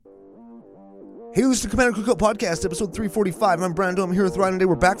Hey, listen to Commander Cookout Podcast, episode 345. I'm Brando. I'm here with Ryan today.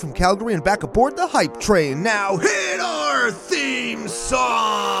 We're back from Calgary and back aboard the hype train. Now hit our theme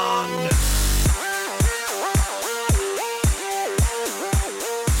song!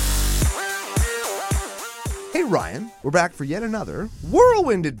 Hey, Ryan. We're back for yet another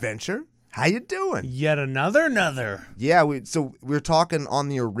whirlwind adventure. How you doing? Yet another. Yeah, we were talking on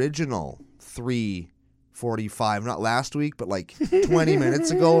the original 345, not last week, but like 20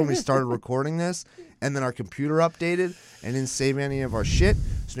 minutes ago when we started recording this, and then our computer updated and didn't save any of our shit,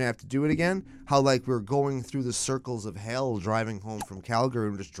 so now I have to do it again. How like we're going through the circles of hell driving home from Calgary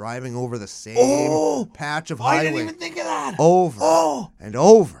and just driving over the same patch of highway. I didn't even think of that. Over and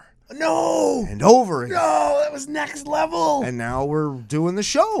over. No. And over again. No, that was next level. And now we're doing the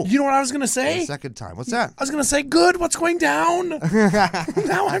show. You know what I was going to say? The second time. What's that? I was going to say, good, what's going down?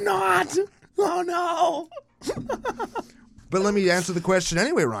 Now I'm not. Oh, no. But let me answer the question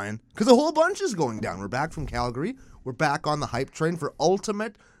anyway, Ryan, because a whole bunch is going down. We're back from Calgary. We're back on the hype train for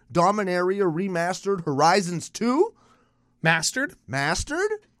Ultimate Dominaria Remastered Horizons 2. Mastered?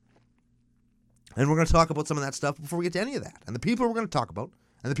 And we're going to talk about some of that stuff before we get to any of that. And the people we're going to talk about,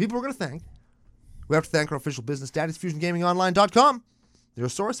 and the people we're going to thank, we have to thank our official business, Daddy'sFusionGamingOnline.com. They're a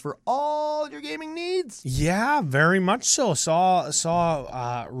source for all your gaming needs. Yeah, very much so.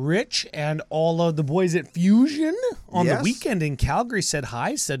 Saw Rich and all of the boys at Fusion on the weekend in Calgary. Said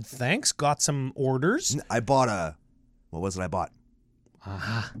hi, said thanks, got some orders. I bought what was it I bought?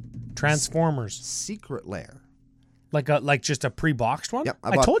 Transformers. Secret Lair. Like just a pre-boxed one? Yep.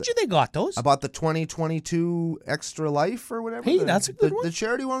 I told you they got those. I bought the 2022 Extra Life or whatever. Hey, that's a good one. The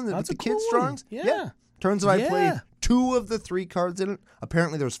charity one with the cool kids' drawings. Yeah. Turns out I played 2 of the 3 cards in it.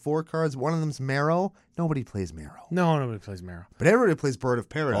 Apparently there's 4 cards. One of them's Marrow. Nobody plays Marrow. No, nobody plays Marrow. But everybody plays Bird of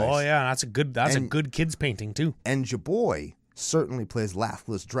Paradise. Oh yeah, that's a good kids painting too. And your boy certainly plays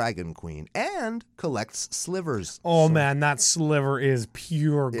Laughless Dragon Queen and collects slivers. Oh man, that sliver is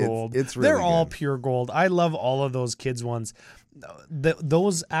pure gold. It's really They're all good. pure gold. I love all of those kids ones.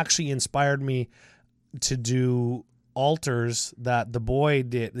 Those actually inspired me to do altars that the boy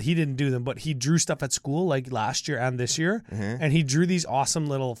did. He didn't do them, but he drew stuff at school like last year and this year. And he drew these awesome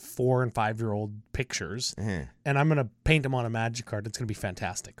little 4 and 5-year-old pictures. And I'm going to paint them on a magic card. It's going to be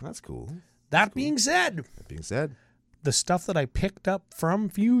fantastic. That's cool. That being said, the stuff that I picked up from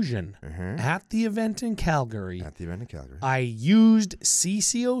Fusion at the event in Calgary. I used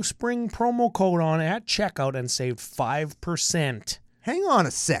CCO Spring promo code on at checkout and saved 5%. Hang on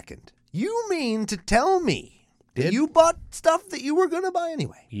a second. You mean to tell me that you bought stuff that you were going to buy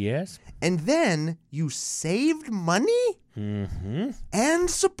anyway? Yes. And then you saved money? And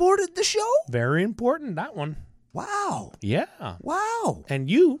supported the show? Very important, that one. Wow. Yeah. Wow. And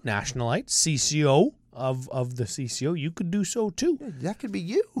you, Nationalite, CCO of the CCO, you could do so too. That could be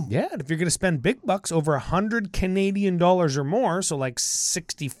you. Yeah, and if you're going to spend big bucks, over $100 Canadian or more, so like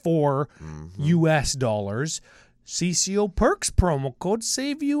 64 US dollars, CCO Perks promo code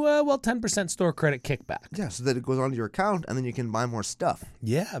save you 10% store credit kickback. Yeah, so that it goes onto your account and then you can buy more stuff.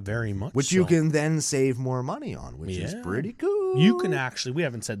 Yeah, very much. Which you can then save more money on, which is pretty cool. You can actually, we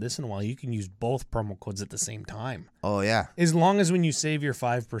haven't said this in a while, you can use both promo codes at the same time. Oh yeah. As long as when you save your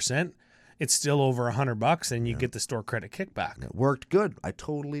 5%, it's still over $100 and you get the store credit kickback. It worked good. I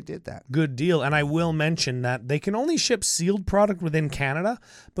totally did that. Good deal. And I will mention that they can only ship sealed product within Canada,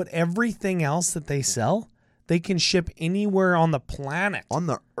 but everything else that they sell, they can ship anywhere on the planet. On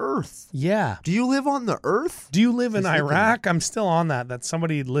the earth? Yeah. Do you live on the earth? Do you live in Iraq? I'm still on that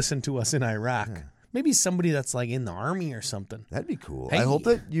somebody listened to us in Iraq. Yeah. Maybe somebody that's like in the army or something. That'd be cool. Hey. I hope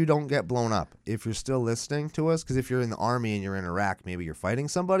that you don't get blown up if you're still listening to us, because if you're in the army and you're in Iraq, maybe you're fighting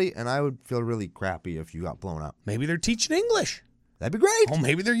somebody, and I would feel really crappy if you got blown up. Maybe they're teaching English. That'd be great. Oh,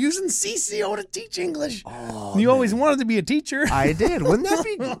 maybe they're using CCO to teach English. Oh, you always wanted to be a teacher. I did. Wouldn't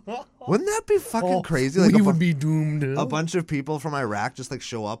that be fucking crazy? Like we would be doomed. A bunch of people from Iraq just like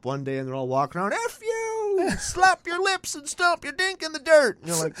show up one day and they're all walking around, F you, slap your lips and stomp your dink in the dirt. And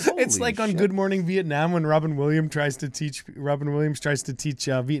you're like, it's like on Good Morning Vietnam when Robin Williams tries to teach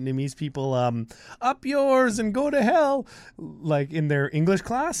Vietnamese people up yours and go to hell, like in their English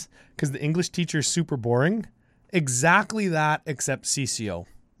class, because the English teacher's super boring. Exactly that, except CCO.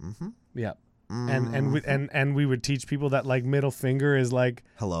 Yeah. And we would teach people that like middle finger is like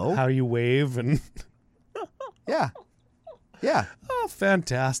hello, how you wave and yeah. Oh,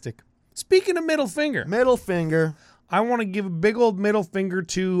 fantastic. Speaking of middle finger, I want to give a big old middle finger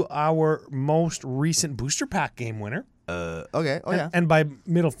to our most recent booster pack game winner. Okay. Oh, yeah. And by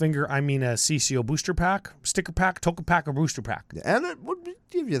middle finger, I mean a CCO booster pack, sticker pack, token pack, or booster pack. And it would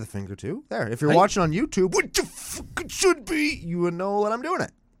give you the finger, too. There. If you're watching on YouTube, which the fuck it should be, you would know that I'm doing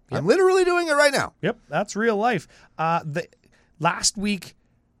it. I'm literally doing it right now. Yep, that's real life. Last week,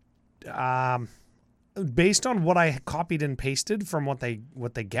 based on what I copied and pasted from what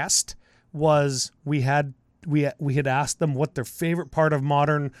they guessed, was we had asked them what their favorite part of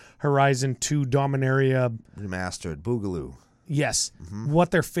Modern Horizon 2 Dominaria Remastered, Boogaloo. Yes,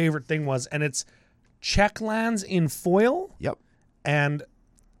 what their favorite thing was, and it's Checklands in foil. Yep. And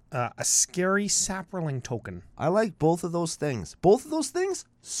a scary sapperling token. I like both of those things. Both of those things,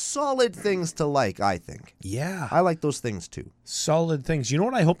 solid things to like, I think. Yeah. I like those things too. Solid things. You know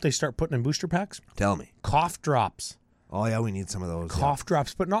what I hope they start putting in booster packs? Tell me. Cough drops. Oh yeah, we need some of those. Cough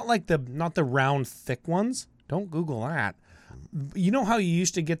drops, but not the round thick ones. Don't Google that. You know how you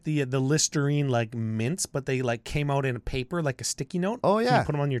used to get the Listerine like mints, but they like came out in a paper like a sticky note? Oh, So yeah. you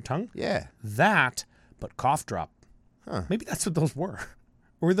put them on your tongue? Yeah. That, but cough drop. Huh. Maybe that's what those were.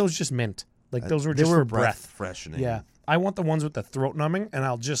 Or were those just mint? Like those were They just were for breath. freshening. Yeah. I want the ones with the throat numbing, and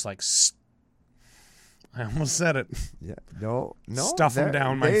I'll just like... I almost said it. Yeah. No. Stuff 'em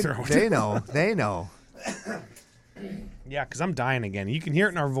down my throat. They know. They know. Yeah, because I'm dying again. You can hear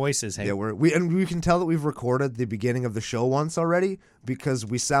it in our voices. Hey, Yeah, we can tell that we've recorded the beginning of the show once already because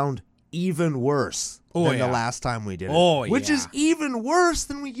we sound even worse than the last time we did it. Oh, which yeah. is even worse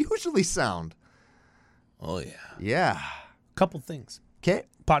than we usually sound. Oh, yeah. Yeah. Couple things. Okay.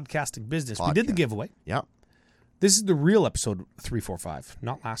 Podcasting business. We did the Podcast. giveaway. Yep. This is the real episode 345,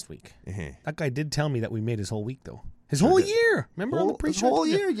 not last week. Uh-huh. That guy did tell me that we made his whole week, though. His whole year. Remember on the This pre-show? whole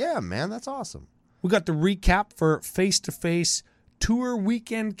year, yeah, man, that's awesome. We got the recap for face-to-face tour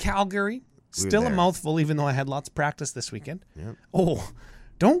weekend Calgary. Still a there. mouthful, even though I had lots of practice this weekend. Yep. Oh,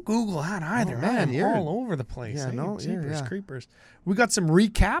 don't Google that either. man, I'm you're- all over the place. Yeah, eh? no, Jeepers yeah. creepers. We got some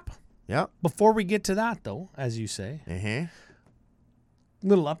recap. Yep. Before we get to that, though, as you say, Uh-huh.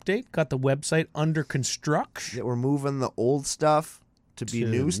 little update. Got the website under construction. Yeah, we're moving the old stuff to be To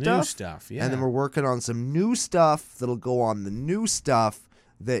new new stuff. stuff, yeah. And then we're working on some new stuff that'll go on the new stuff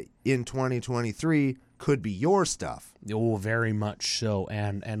that in 2023 could be your stuff. Oh, very much so.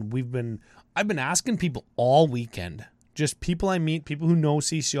 And I've been asking people all weekend, just people I meet, people who know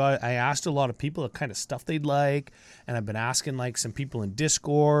CCO. I asked a lot of people what kind of stuff they'd like, and I've been asking like some people in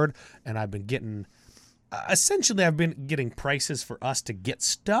Discord, and I've been getting essentially I've been getting prices for us to get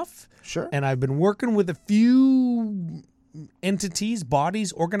stuff. Sure. And I've been working with a few entities,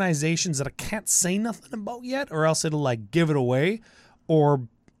 bodies, organizations that I can't say nothing about yet, or else it'll like give it away or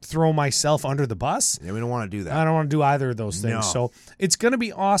throw myself under the bus. Yeah, we don't want to do that. I don't want to do either of those things. No. So it's going to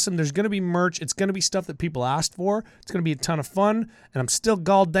be awesome. There's going to be merch. It's going to be stuff that people asked for. It's going to be a ton of fun. And I'm still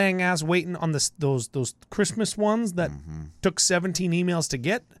gall dang ass waiting on those Christmas ones that took 17 emails to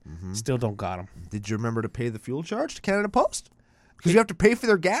get. Still don't got them. Did you remember to pay the fuel charge to Canada Post? Because you have to pay for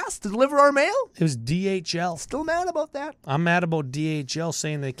their gas to deliver our mail? It was DHL. Still mad about that? I'm mad about DHL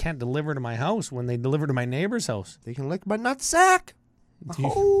saying they can't deliver to my house when they deliver to my neighbor's house. They can lick my nut sack. A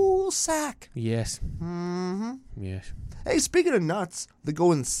whole sack. Yes. Mm-hmm. Yes. Hey, speaking of nuts that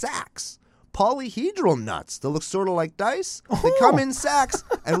go in sacks, polyhedral nuts that look sort of like dice, they come in sacks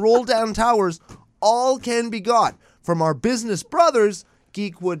and roll down towers, all can be got from our business brothers,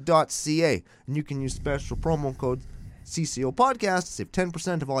 geekwood.ca. And you can use special promo code CCO Podcast to save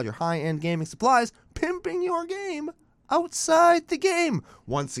 10% of all your high-end gaming supplies, pimping your game outside the game.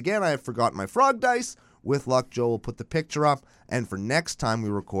 Once again, I have forgotten my frog dice. With luck, Joe will put the picture up, and for next time we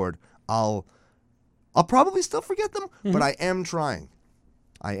record, I'll probably still forget them, but I am trying.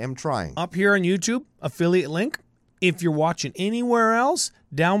 I am trying. Up here on YouTube, affiliate link. If you're watching anywhere else,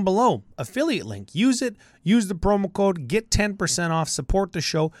 down below, affiliate link. Use it. Use the promo code. Get 10% off. Support the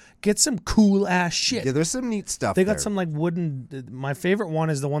show. Get some cool ass shit. Yeah, there's some neat stuff They there. got some like wooden. My favorite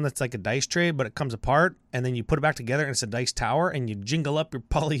one is the one that's like a dice tray, but it comes apart, and then you put it back together, and it's a dice tower, and you jingle up your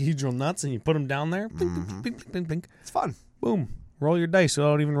polyhedral nuts, and you put them down there. Blink, blink, blink, blink, blink. It's fun, Boom. Roll your dice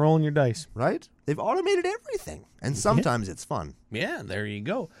without even rolling your dice. right? They've automated everything, and sometimes it's fun. Yeah, there you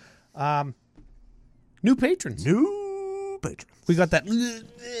go. New patrons. New patrons. We got that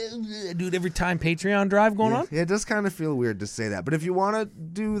dude every time Patreon drive going on. Yeah, it does kind of feel weird to say that. But if you want to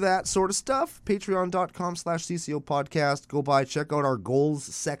do that sort of stuff, patreon.com/CCO podcast. Go by, check out our goals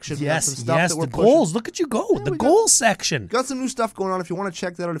section. We got some Yes, stuff yes, that we're the pushing. goals. Look at you go. The we goals section. Got some new stuff going on. If you want to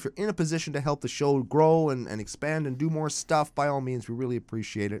check that out, if you're in a position to help the show grow and expand and do more stuff, by all means, we really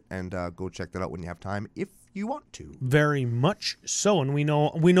appreciate it. And go check that out when you have time, if you want to. Very much so. And we know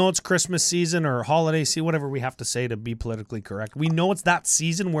it's Christmas season or holiday season, whatever we have to say to be politically correct. We know it's that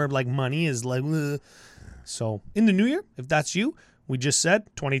season where like money is like, ugh. So in the new year, if that's you, We just said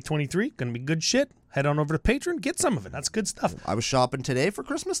 2023 gonna be good shit. Head on over to Patreon, get some of it. That's good stuff. I was shopping today for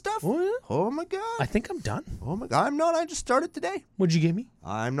Christmas stuff. Oh, yeah? Oh my god. I think I'm done. Oh my god. I'm not. I just started today. What'd you give me?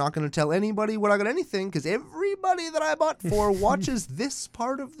 I'm not going to tell anybody what I got anything because everybody that I bought for watches this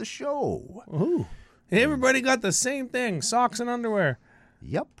part of the show. Ooh. Everybody got the same thing, socks and underwear.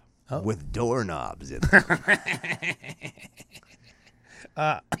 Yep. Oh. With doorknobs in them.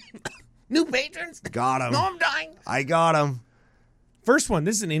 New patrons? Got them. No, I'm dying. I got them. First one,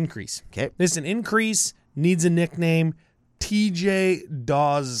 this is an increase. Okay. This is an increase, needs a nickname. TJ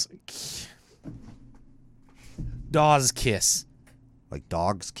Dawes Kiss. Like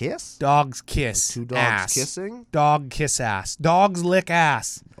dogs kiss? Dog's kiss. Two dogs ass. kissing? Dog kiss ass. Dogs lick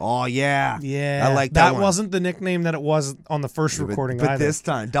ass. Oh, yeah. Yeah. I like that one. wasn't the nickname that it was on the first recording but either. this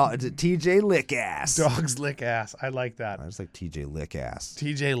time, TJ Lick Ass. Dogs lick ass. I like that. I just like TJ Lick Ass.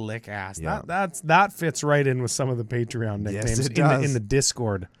 TJ lick ass. Yeah. That fits right in with some of the Patreon nicknames it does. in the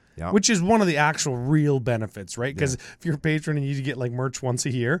Discord. Yeah. Which is one of the actual real benefits, right? Because if you're a patron and you get like merch once a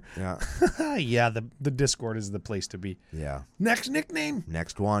year, Yeah. yeah, the Discord is the place to be. Yeah. Next nickname,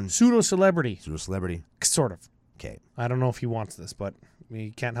 Next one. pseudo celebrity, Pseudo celebrity. sort of. Okay. I don't know if he wants this, but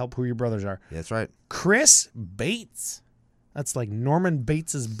we can't help who your brothers are. Yeah, that's right. Chris Bates. That's like Norman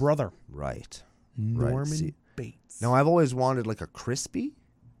Bates' brother. Right. Norman See, Bates. now I've always wanted like a crispy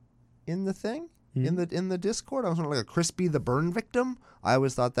in the thing. Mm-hmm. In the Discord, I was wondering like a Crispy the Burn Victim. I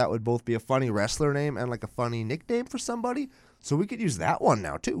always thought that would both be a funny wrestler name and like a funny nickname for somebody. So we could use that one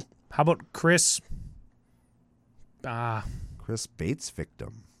now too. How about Chris? Chris Bates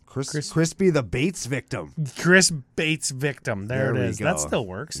Victim. Crispy the Bates Victim. Chris Bates Victim. There There it we is. go. That still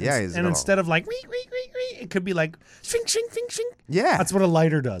works. Yeah, and instead of like reek, reek, reek, reek, it could be like shink, shink, shink, shink. Yeah. That's what a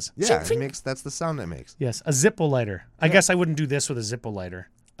lighter does. Yeah, Shink, shink. that's the sound it makes. Yes, a Zippo lighter. I guess I wouldn't do this with a Zippo lighter.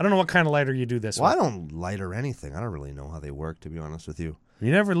 I don't know what kind of lighter you do this Well, I with. don't lighter anything. I don't really know how they work, to be honest with you.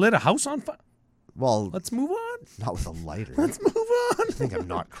 You never lit a house on fire? Well, Let's move on. not with a lighter. Let's move on. I think I'm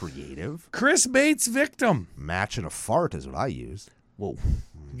not creative. Chris Bates Victim. Match and a fart is what I use. Whoa.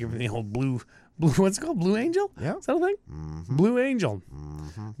 Give me the old blue, what's it called? Blue Angel? Yeah. Is that a thing? Mm-hmm. Blue Angel.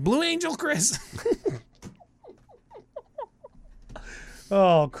 Mm-hmm. Blue Angel Chris.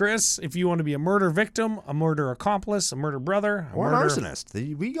 Oh, Chris, if you want to be a murder victim, a murder accomplice, a murder brother, Or an arsonist.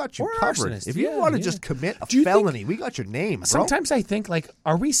 We got you Or an covered. arsonist, If you yeah, want to yeah. just commit a Do you think- felony, we got your name, bro. Sometimes I think, like,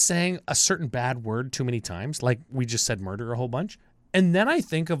 are we saying a certain bad word too many times? Like, we just said murder a whole bunch. And then I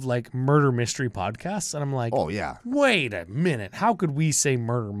think of, like, murder mystery podcasts, and I'm like, Oh, yeah. wait a minute. How could we say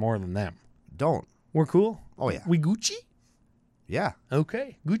murder more than them? Don't. We're cool? Oh, yeah. We Gucci? Yeah.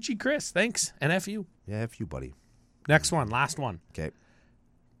 Okay. Gucci Chris. Thanks. And F you. Yeah, F you, buddy. Next one. Last one. Okay.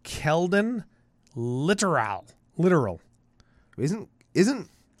 Keldon Literal.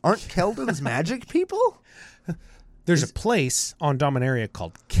 Aren't Keldon's magic people? There's a place on Dominaria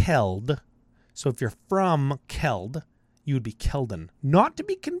called Keld. So if you're from Keld, you would be Keldon. Not to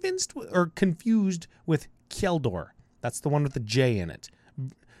be convinced or confused with Keldor. That's the one with the J in it.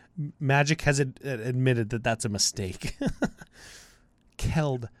 Magic has admitted that that's a mistake.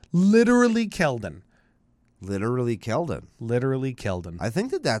 Keld. Literally Keldon. Literally Keldon. Literally Keldon. I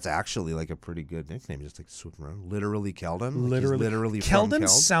think that's actually like a pretty good nickname. Just like swooping around. Literally Keldon. Like he's literally from Keldon Keld.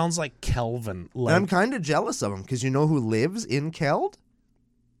 sounds like Kelvin. And Like I'm kind of jealous of him because you know who lives in Keld?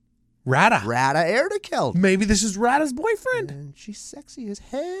 Rada. Rada Erda Keld. Maybe this is Rada's boyfriend. And she's sexy as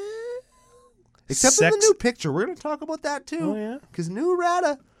hell. Except in Sex- the new picture. We're going to talk about that too. Oh, yeah? Because new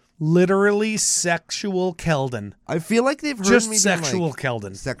Rada. Literally sexual Keldon. I feel like they've heard Just me being sexual like,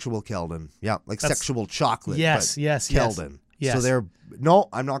 Keldon. Sexual Keldon. Yeah, like That's- sexual chocolate. Yes, but yes, yes. Keldon. Yes. So they're... No,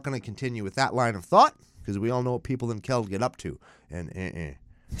 I'm not going to continue with that line of thought because we all know what people in Keld get up to. And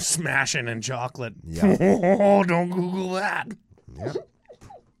Smashing and chocolate. Yeah. Oh, don't Google that. Yeah.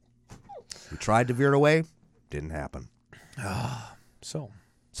 We tried to veer it away. Didn't happen. So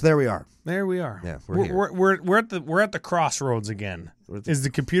So there we are. there we are. Yeah, we're here. We're at the crossroads again. We're at the- Is the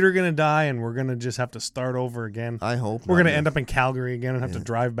computer gonna die and we're gonna just have to start over again? I hope We're not. gonna end up in Calgary again and have to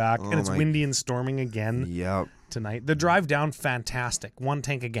drive back, Oh and it's my- windy and storming again Yep. tonight. The drive down, fantastic. 1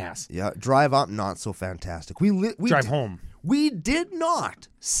 tank of gas. Yeah. Drive up, not so fantastic. We Drive home. We did not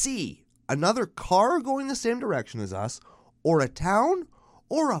see another car going the same direction as us, or a town,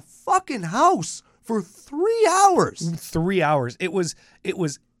 or a fucking house for 3 hours. 3 hours. It was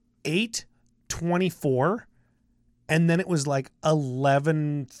 8:24, and then it was like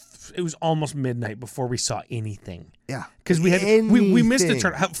 11. It was almost midnight before we saw anything. Yeah. Because we missed the Anything.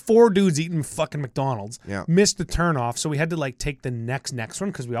 turn. 4 dudes eating fucking McDonald's. Yeah. Missed the turn off, so we had to like take the next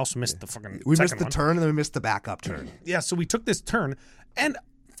one because we also missed the fucking. We second missed the one. turn and then we missed the backup turn. Yeah, so we took this turn, and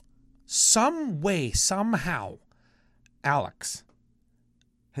some way, somehow, Alex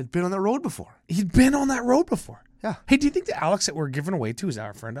had been on that road before. He'd been on that road before. Yeah. Hey, do you think the Alex that we're giving away to is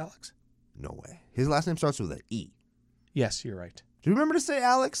our friend Alex? No way. His last name starts with an E. Yes, you're right. Do you remember to say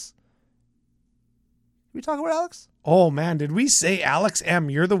Alex? Did we talk about Alex? Oh, man, did we say, Alex M.,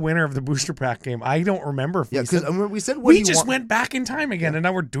 you're the winner of the booster pack game? I don't remember if Yeah, we said. because we said what We he just went back in time again, and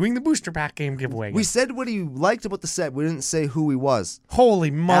now we're doing the booster pack game giveaway again. We said what he liked about the set. We didn't say who he was.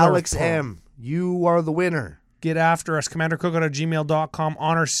 Holy mother Alex of pearl. M., you are the winner. Get after us, commandercookout@gmail.com.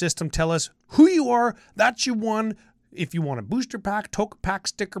 On our system, tell us who you are, that you won, if you want a booster pack, token pack,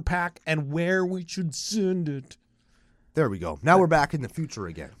 sticker pack, and where we should send it. There we go. Now we're back in the future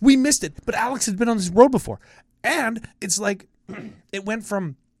again. We missed it, but Alex had been on this road before. And it's like, it went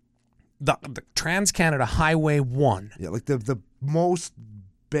from the Trans-Canada Highway 1. Yeah, like the most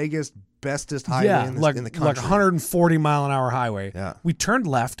biggest, bestest highway in the country. Like 140 mile an hour highway. Yeah. We turned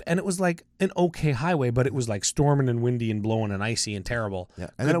left, and it was like an okay highway, but it was like storming and windy and blowing and icy and terrible. Yeah,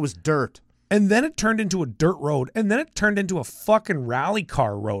 and then it was dirt. And then it turned into a dirt road, and then it turned into a fucking rally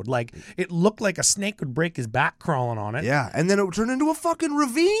car road. Like, it looked like a snake would break his back crawling on it. Yeah, and then it turned into a fucking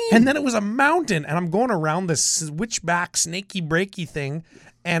ravine. And then it was a mountain, and I'm going around this switchback, snaky breaky thing,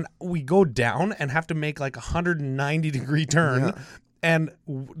 and we go down and have to make like a 190-degree turn. Yeah. And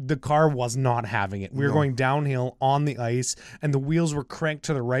the car was not having it. We were going downhill on the ice, and the wheels were cranked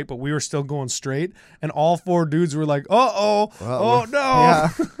to the right, but we were still going straight. And all four dudes were like, oh no. Yeah.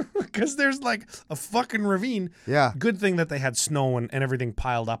 Because there's like a fucking ravine. Yeah. Good thing that they had snow and everything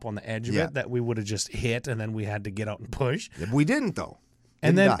piled up on the edge of Yeah. it that we would have just hit, and then we had to get out and push. Yeah, but we didn't, though.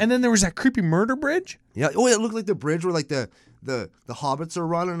 And then there was that creepy murder bridge. Yeah. Oh, it looked like the bridge where like the hobbits are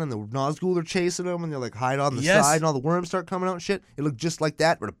running and the Nazgul are chasing them and they're like hide on the Yes. side and all the worms start coming out and shit. It looked just like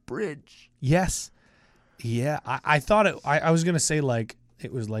that, but a bridge. Yes. Yeah. I thought it. I was gonna say like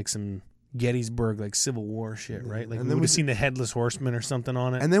it was like some Gettysburg like Civil War shit, right? Like And we then would we have seen the Headless Horseman or something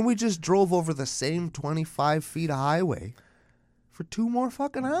on it. And then we just drove over the same 25 feet of highway for 2 more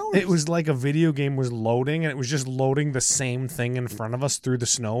fucking hours. It was like a video game was loading, and it was just loading the same thing in front of us through the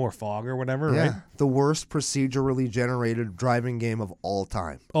snow or fog or whatever, yeah, right? the worst procedurally generated driving game of all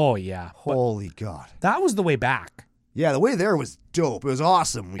time. Oh yeah. But Holy God. that was the way back. Yeah, the way there was dope. It was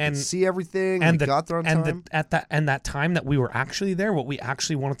awesome. We And- could see everything. And we got there on time. that time that we were actually there, what we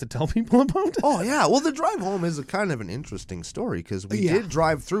actually wanted to tell people about. Oh, yeah. Well, the drive home is a kind of an interesting story because we Yeah. did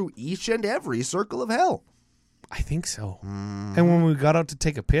drive through each and every circle of hell. I think so. And when we got out to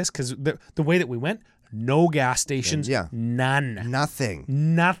take a piss, because the way that we went, no gas stations, Yeah. none, Nothing.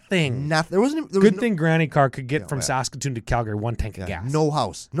 nothing. Nothing. There wasn't even, there was Good thing Granny Car could get from Saskatoon to Calgary 1 tank of gas. no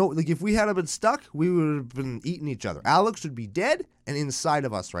house. No, like if we had been stuck, we would have been eating each other. Alex would be dead and inside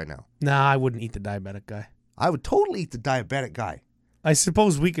of us right now. Nah, I wouldn't eat the diabetic guy. I would totally eat the diabetic guy. I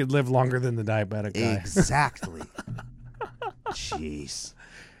suppose we could live longer than the diabetic guy. Exactly. Jeez.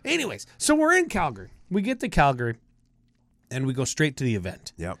 Anyways, so we're in Calgary. We get to Calgary, and we go straight to the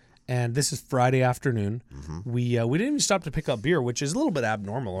event. Yep. And this is Friday afternoon. We didn't even stop to pick up beer, which is a little bit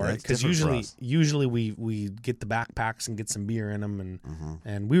abnormal, all right? it's Because different for usually us. we get the backpacks and get some beer in them,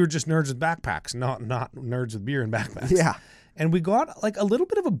 and we were just nerds with backpacks, not nerds with beer and backpacks. Yeah. And we got like a little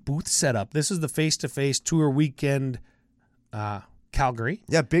bit of a booth set up. This is the face-to-face tour weekend, Calgary.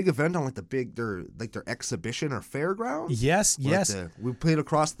 Yeah, big event on like their exhibition or fairground. Yes, yes. We played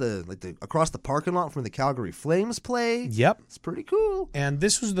across the parking lot from the Calgary Flames play. Yep. It's pretty cool. And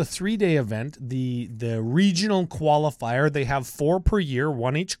this was the 3-day event, the regional qualifier. They have 4 per year,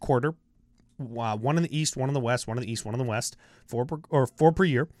 1 each quarter. 1 in the east, 1 in the west, 1 in the east, 1 in the west. 4 per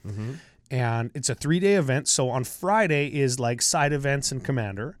year. Mm-hmm. And it's a 3-day event. So on Friday is like side events and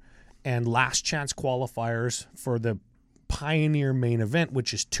Commander, and last chance qualifiers for the Pioneer main event,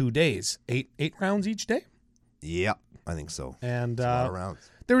 which is 2 days, 8 rounds each day. Yep, I think so. And A lot of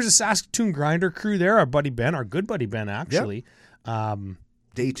rounds. there was a Saskatoon Grinder crew there. Our buddy Ben, our good buddy Ben, actually.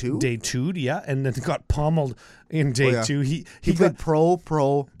 Day 2. Day 2, yeah, and then got pummeled in day yeah. 2. He played pro,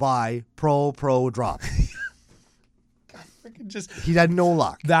 buy, pro, drop. just He had no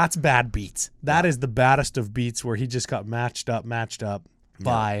luck. that's bad beats. That is the baddest of beats, where he just got matched up,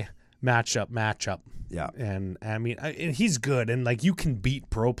 buy, match up. Yeah. And I mean, and he's good, and like you can beat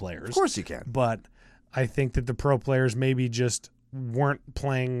pro players. Of course you can. But I think that the pro players maybe just weren't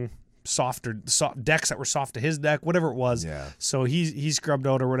playing decks that were soft to his deck, whatever it was. Yeah. So he scrubbed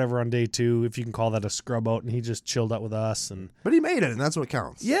out or whatever on day 2, if you can call that a scrub out, and he just chilled out with us. And But he made it, and that's what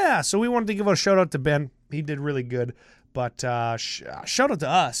counts. yeah, so we wanted to give a shout out to Ben. He did really good. But shout out to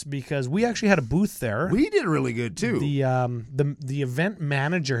us, because we actually had a booth there. We did really good too. The event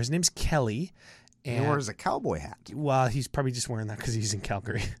manager, his name's Kelly. He wears a cowboy hat. Well, he's probably just wearing that because he's in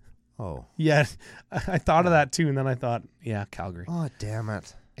Calgary. Oh. Yeah, I thought of that too, and then I thought, yeah, Calgary. Oh, damn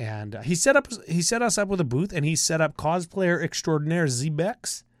it. And he set us up with a booth, and he set up cosplayer extraordinaire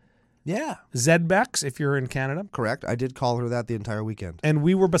Zbex. Yeah. Zbex, if you're in Canada. Correct. I did call her that the entire weekend. And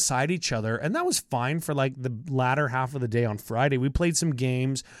we were beside each other, and that was fine for like the latter half of the day on Friday. We played some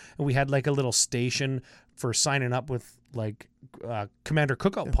games, and we had like a little station for signing up with like Commander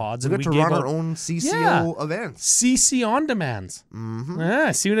Cookout pods. We and got to run our own CCO events. CC On Demands. Mm-hmm.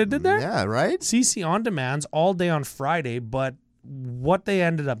 Yeah, see what I did there? Yeah, right? CC On Demands all day on Friday, but what they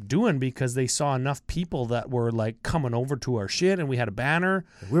ended up doing, because they saw enough people that were like coming over to our shit, and we had a banner.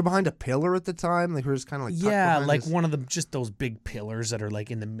 We were behind a pillar at the time. Like we were just kind of like tucked behind like this. one of the just those big pillars that are like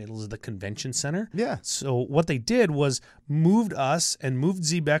in the middle of the convention center. Yeah. So what they did was moved us and moved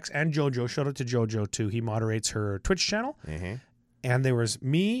Zbex and JoJo. Shout out to JoJo too. He moderates her Twitch channel. Uh-huh. And there was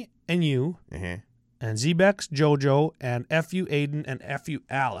me and you. Uh-huh. And Zbex, JoJo, and FU Aiden, and FU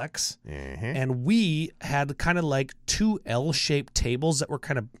Alex. Uh-huh. And we had kind of like two L-shaped tables that were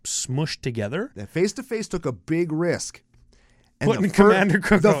kind of smushed together. That face-to-face took a big risk. And Putting Commander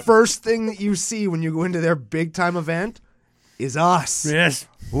Cookout. The first thing that you see when you go into their big-time event is us. Yes.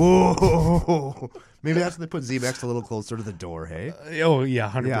 Whoa. Maybe that's why they put Zbex a little closer to the door, hey? Oh, yeah,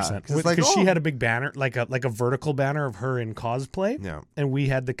 100%. Yeah, 'cause Because like, she had a big banner, like a vertical banner of her in cosplay. Yeah. And we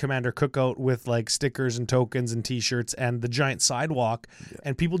had the Commander Cookout with like stickers and tokens and T-shirts and the giant sidewalk. Yeah.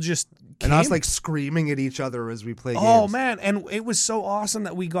 And people just came. And us like screaming at each other as we play games. Oh, man. And it was so awesome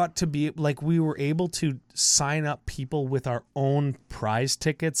that we got to be, like, we were able to sign up people with our own prize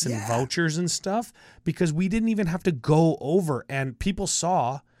tickets and vouchers and stuff, because we didn't even have to go over, and people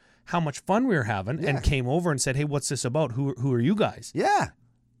saw how much fun we were having and came over and said, hey, what's this about? Who are you guys? Yeah.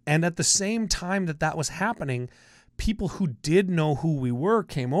 And at the same time that was happening, people who did know who we were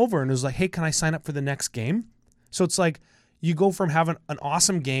came over and was like, hey, can I sign up for the next game? So it's like you go from having an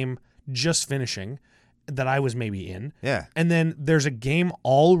awesome game just finishing that I was maybe in. Yeah. And then there's a game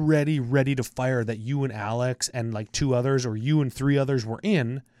already ready to fire that you and Alex and like two others or you and three others were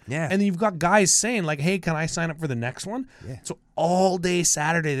in. Yeah. And then you've got guys saying like, hey, can I sign up for the next one? Yeah. So all day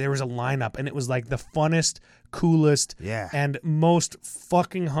Saturday there was a lineup, and it was like the funnest, coolest, and most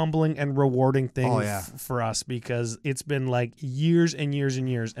fucking humbling and rewarding thing for us, because it's been like years and years and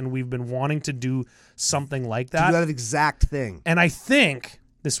years, and we've been wanting to do something like that. To do that exact thing. And I think,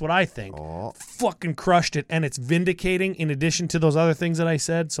 this is what I think, fucking crushed it, and it's vindicating in addition to those other things that I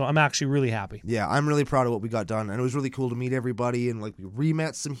said, so I'm actually really happy. Yeah, I'm really proud of what we got done, and it was really cool to meet everybody, and like we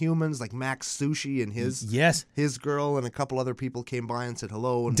re-met some humans, like Max Sushi and his girl, and a couple other people came by and said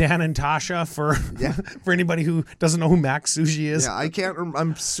hello. And Dan and Tasha, for anybody who doesn't know who Max Sushi is. Yeah, I can't.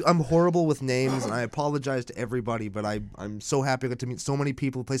 I'm horrible with names, and I apologize to everybody, but I'm so happy I got to meet so many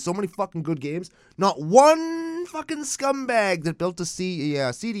people, play so many fucking good games. Not one fucking scumbag that built a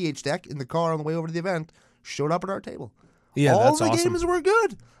CDH deck in the car on the way over to the event showed up at our table. Yeah, all that's the awesome. games were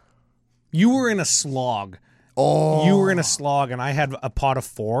good. You were in a slog. Oh, you were in a slog, and I had a pot of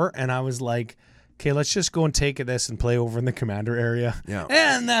 4, and I was like, okay, let's just go and take this and play over in the commander area. Yeah.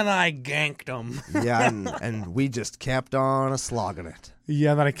 And then I ganked them. Yeah, and we just kept on slogging it.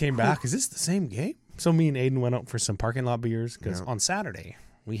 Yeah, then I came back. Is this the same game? So me and Aiden went out for some parking lot beers, because on Saturday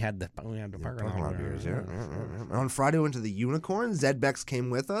we had the parking lot beers. Yeah. And on Friday we went to the Unicorn. Zbex came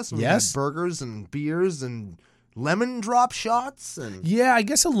with us. And we had burgers and beers and lemon drop shots. And yeah, I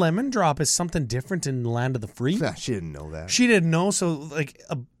guess a lemon drop is something different in Land of the Free. Yeah, she didn't know that. She didn't know, so like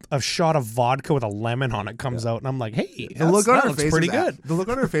a shot of vodka with a lemon on it comes out, and I'm like, hey, the look on that her looks face pretty good. The look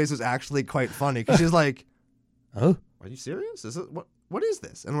on her face was actually quite funny, because she's like, "Oh, are you serious? Is it what is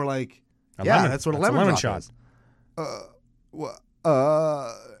this?" And we're like, lemon. That's what a That's lemon drop shot is.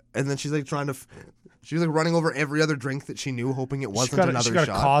 And then she's like trying to. She was like running over every other drink that she knew, hoping it wasn't another shot. She got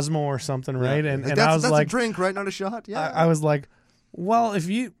a Cosmo or something, right? Yeah. And that's, I was that's like, a drink, right? Not a shot. Yeah. I was like, well, if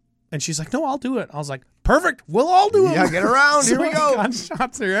you, and she's like, no, I'll do it. I was like, perfect. We'll all do it. Yeah, get around. So Here we go. Got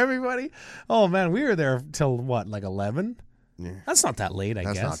shots there, everybody. Oh man, we were there till what, like 11? Yeah. That's not that late, I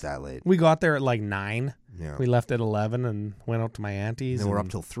guess. That's not that late. We got there at like 9. Yeah. We left at 11 and went out to my auntie's. Then we're up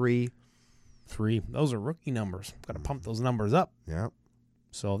till 3. 3. Those are rookie numbers. Got to pump those numbers up. Yeah.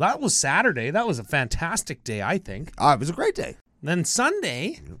 So that was Saturday. That was a fantastic day, I think. It was a great day. Then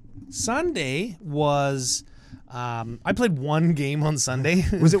Sunday was, I played one game on Sunday.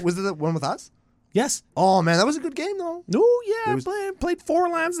 Was it the one with us? Yes. Oh man, that was a good game though. Oh yeah, played 4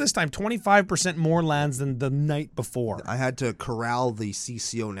 lands this time. 25% more lands than the night before. I had to corral the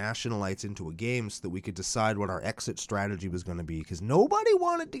CCO Nationalites into a game so that we could decide what our exit strategy was going to be, because nobody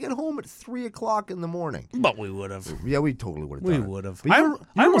wanted to get home at 3:00 in the morning. But we would have. Yeah, we totally would have. We would have. I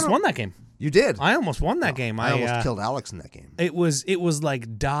almost won that game. You did. I almost won that game. I almost killed Alex in that game. It was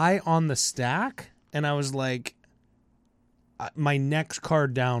like die on the stack, and I was like, my next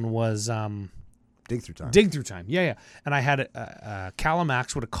card down was Dig Through Time. Dig Through Time. Yeah. And I had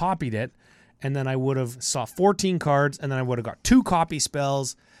Calamax would have copied it, and then I would have saw 14 cards, and then I would have got 2 copy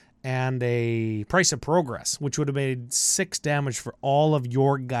spells and a Price of Progress, which would have made 6 damage for all of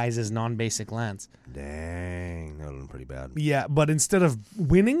your guys' non-basic lands. Dang, that would have been pretty bad. Yeah, but instead of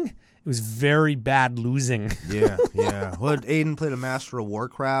winning, it was very bad losing. Yeah. Well, Aiden played a Master of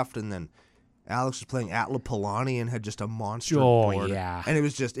Warcraft, and then Alex was playing Atla Palani and had just a monster board. Yeah. And it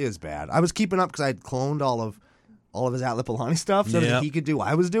was bad. I was keeping up because I had cloned all of his Atla Palani stuff, so that he could do what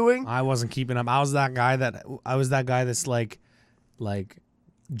I was doing. I wasn't keeping up. I was that guy that's like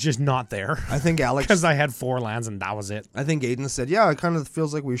just not there. I think Alex, because I had 4 lands and that was it. I think Aiden said, "Yeah, it kind of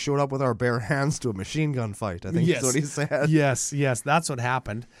feels like we showed up with our bare hands to a machine gun fight." I think that's what he said. Yes, that's what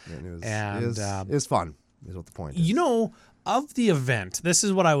happened. And it was fun. Is what the point is. You know, of the event, this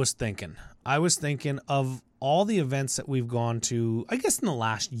is what I was thinking. I was thinking of all the events that we've gone to, I guess in the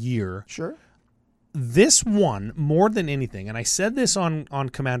last year. Sure. This one, more than anything, and I said this on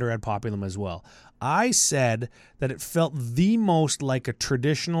Commander Ad Populum as well, I said that it felt the most like a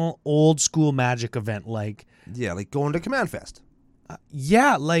traditional old school Magic event. Like going to Command Fest.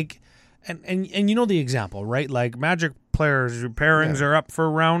 And you know the example, right? Like Magic players, pairings are up for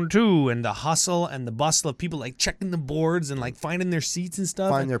round 2, and the hustle and the bustle of people like checking the boards and like finding their seats and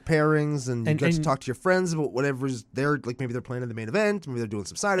stuff. Find their pairings, and you get to talk to your friends about whatever's there. Like maybe they're playing in the main event, maybe they're doing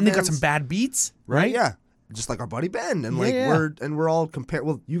some side events. And they got some bad beats, right? Yeah. Just like our buddy Ben, and we're all compare.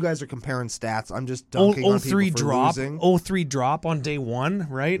 Well, you guys are comparing stats. I'm just dunking on people for losing. 0-3 drop on day 1,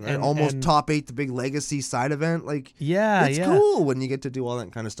 right? And almost top 8 the big legacy side event. Like it's cool when you get to do all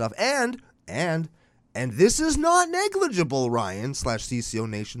that kind of stuff. And this is not negligible, Ryan /CCO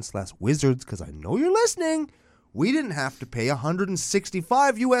Nation /Wizards, because I know you're listening. We didn't have to pay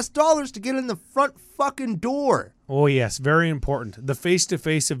 $165 to get in the front fucking door. Oh, yes. Very important. The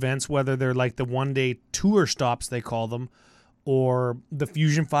face-to-face events, whether they're like the one-day tour stops, they call them, or the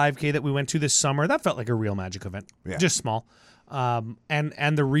Fusion 5K that we went to this summer, that felt like a real Magic event. Yeah. Just small.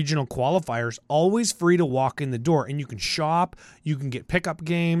 And the regional qualifiers, always free to walk in the door. And you can shop. You can get pickup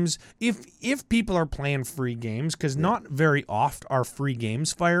games. If people are playing free games, because not very oft are free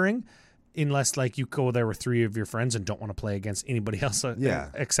games firing, unless like you go there with 3 of your friends and don't want to play against anybody else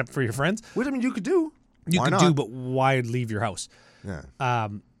except for your friends. Which, I mean, you could do. You could do, but why leave your house? Yeah.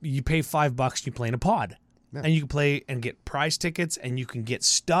 You pay $5, you play in a pod. Yeah. And you can play and get prize tickets, and you can get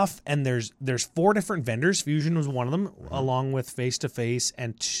stuff. And there's 4 different vendors. Fusion was one of them, along with Face to Face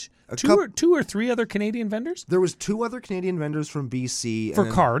and two or three other Canadian vendors. There was 2 other Canadian vendors from BC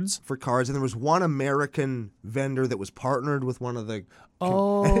for cards. And there was one American vendor that was partnered with one of the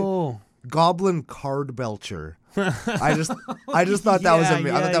Goblin Card Belcher. I just thought that was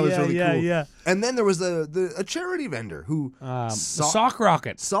amazing. I thought that was really cool. Yeah. And then there was a charity vendor who Sock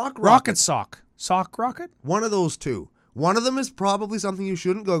Rocket. Rocket Sock Rocket? One of those 2. One of them is probably something you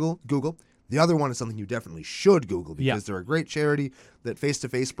shouldn't Google. The other one is something you definitely should Google, because they're a great charity that Face to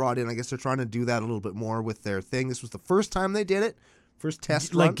Face brought in. I guess they're trying to do that a little bit more with their thing. This was the first time they did it. First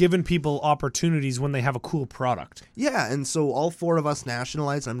test run. Like giving people opportunities when they have a cool product. Yeah, and so all 4 of us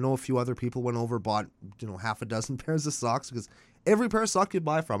nationalized. I know a few other people went over, bought half a dozen pairs of socks, because every pair of socks you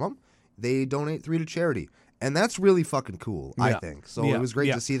buy from them, they donate 3 to charity. And that's really fucking cool, I think. So it was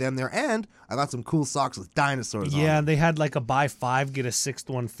great to see them there. And I got some cool socks with dinosaurs on them. Yeah, they had like a buy 5, get a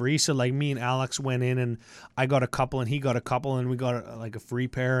 6th one free. So like me and Alex went in, and I got a couple and he got a couple, and we got like a free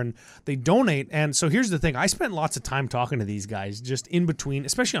pair, and they donate. And so here's the thing. I spent lots of time talking to these guys just in between,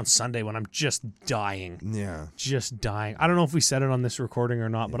 especially on Sunday when I'm just dying. Yeah. Just dying. I don't know if we said it on this recording or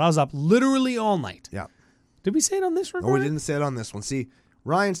not, but I was up literally all night. Yeah. Did we say it on this recording? No, we didn't say it on this one. See,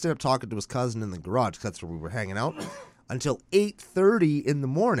 Ryan stayed up talking to his cousin in the garage, because that's where we were hanging out, until 8:30 in the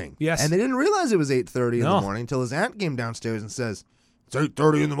morning. Yes. And they didn't realize it was 8:30 in the morning until his aunt came downstairs and says, "It's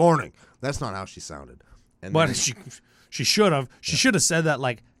 8:30 in the morning." That's not how she sounded. And but she should have. She should have said that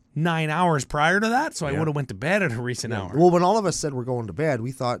like 9 hours prior to that, so I would have went to bed at a recent hour. Well, when all of us said we're going to bed,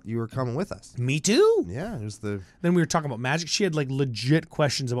 we thought you were coming with us. Me too. Yeah, it was the. Then we were talking about Magic. She had like legit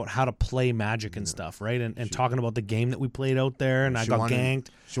questions about how to play Magic and stuff, right? And talking about the game that we played out there, and I got ganked.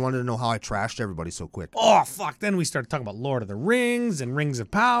 She wanted to know how I trashed everybody so quick. Oh fuck! Then we started talking about Lord of the Rings and Rings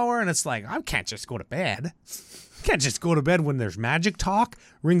of Power, and it's like I can't just go to bed. Can't just go to bed when there's Magic talk,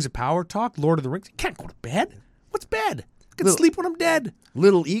 Rings of Power talk, Lord of the Rings. Can't go to bed. What's bed? I can sleep when I'm dead.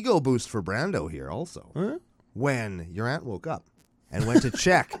 Little ego boost for Brando here also. Huh? When your aunt woke up and went to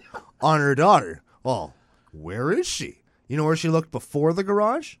check on her daughter. Well, where is she? You know where she looked before the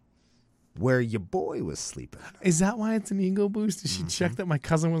garage? where your boy was sleeping. Is that why it's an ego boost? Did she check that my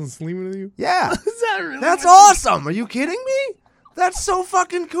cousin wasn't sleeping with you? Yeah. Is that really? That's awesome. Are you kidding me? That's so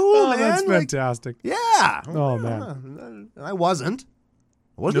fucking cool, Oh, man. that's Like, fantastic. yeah. Oh, man. I wasn't.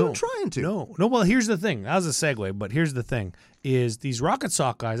 I wasn't even trying to. No. Well, here's the thing. That was a segue, but here's the thing: is these Rocket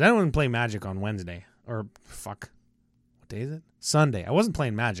Sock guys. I don't even play Magic on Wednesday or what day is it? Sunday. I wasn't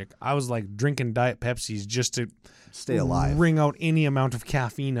playing Magic. I was like drinking Diet Pepsis just to Stay alive. wring out any amount of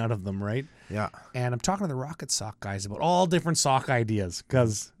caffeine out of them, right? Yeah. And I'm talking to the Rocket Sock guys about all different sock ideas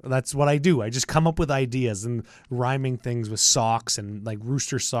because that's what I do. I just come up with ideas and rhyming things with socks and like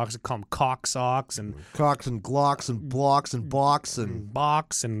rooster socks. I call them cock socks and Cocks and glocks and blocks and box and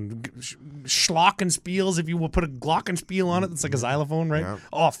box and schlockenspiels. If you will put a glockenspiel on it, it's like a xylophone, right? Yeah.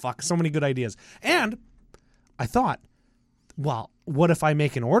 Oh, fuck. So many good ideas. And I thought, well, what if I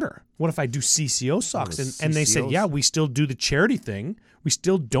make an order? What if I do CCO socks? And they said, CCOs? yeah, we still do the charity thing. We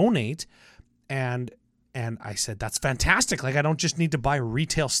still donate. And I said, that's fantastic. Like, I don't just need to buy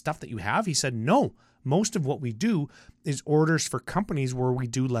retail stuff that you have. He said, no, most of what we do is orders for companies where we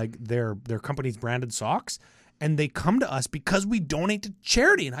do like their company's branded socks. And they come to us because we donate to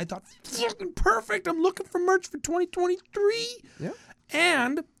charity. And I thought, fucking perfect. I'm looking for merch for 2023. Yeah.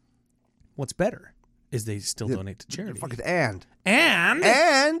 And what's better is they still donate to charity. fucking And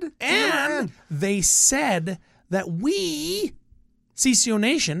they said that we, CCO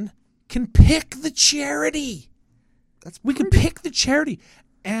Nation, can pick the charity. We can pick the charity.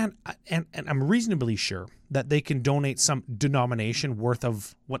 And I'm reasonably sure that they can donate some denomination worth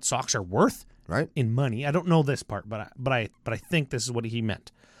of what socks are worth, right, in money. I don't know this part, but I think this is what he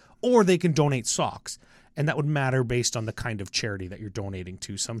meant. Or they can donate socks, and that would matter based on the kind of charity that you're donating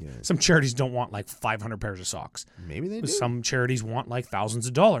to. Some charities don't want like 500 pairs of socks. Maybe they do. Some charities want like thousands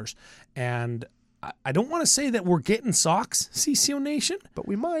of dollars. And I don't want to say that we're getting socks, CCO Nation, but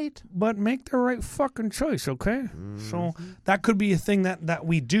we might. but make the right fucking choice, okay? So that could be a thing that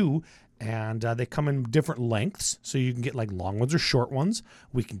we do. And they come in different lengths, so you can get like long ones or short ones.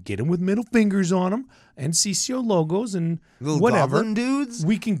 We can get them with middle fingers on them and CCO logos and Little whatever. goblin dudes.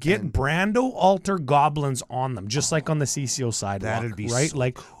 We can get Brando Altar goblins on them, just like on the CCO sidewalk, That'd be right? so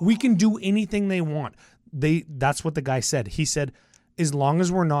Like we can do anything they want. That's what the guy said. He said, as long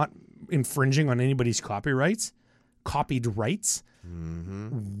as we're not infringing on anybody's copied rights,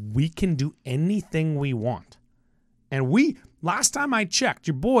 we can do anything we want. And last time I checked,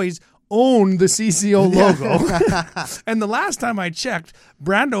 your boys own the CCO logo. And the last time I checked,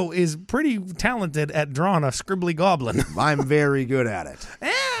 Brando is pretty talented at drawing a scribbly goblin. I'm very good at it.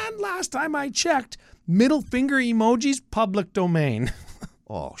 And last time I checked, middle finger emojis, public domain.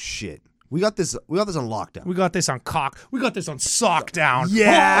 Oh shit. We got this on lockdown. We got this on cock. We got this on sock down.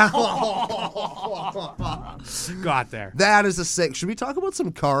 Yeah. Got there. That is a sick. Should we talk about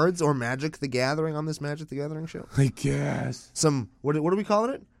some cards or Magic the Gathering on this Magic the Gathering show? I guess. Some what are we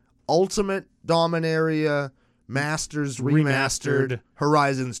calling it? Ultimate Dominaria Masters Remastered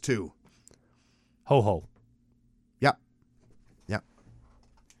Horizons 2. Ho ho. Yep.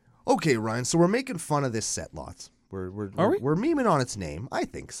 Okay, Ryan. So we're making fun of this set lots. We're memeing on its name. I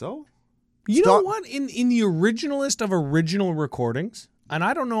think so. You know what? In the originalist of original recordings, and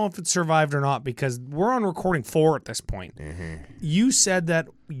I don't know if it survived or not because we're on recording 4 at this point. You said that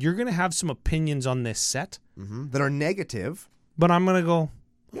you're going to have some opinions on this set that are negative, but I'm going to go,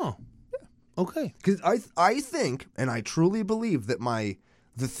 oh, yeah. Okay. Because I think, and I truly believe that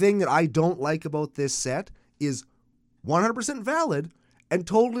the thing that I don't like about this set is 100% valid and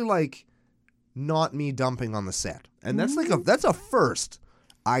totally like not me dumping on the set, and that's that's a first,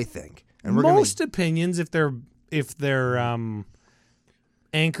 I think. And most opinions, if they're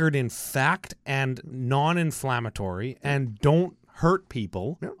anchored in fact and non-inflammatory and don't hurt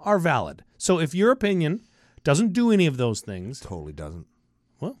people, are valid. So if your opinion doesn't do any of those things, totally doesn't.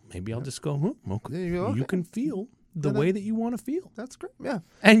 Well, maybe I'll just go, okay. Okay. You can feel the way that you want to feel. That's great. Yeah.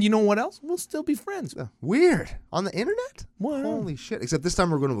 And you know what else? We'll still be friends. Weird. On the internet? What? Holy shit. Except this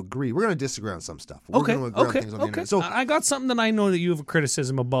time we're going to agree. We're going to disagree on some stuff. We're going to agree on things on the internet. So I got something that I know that you have a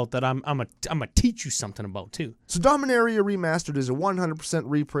criticism about that I'm gonna teach you something about too. So Dominaria Remastered is a 100%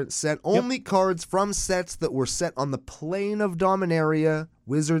 reprint set. Only cards from sets that were set on the plane of Dominaria.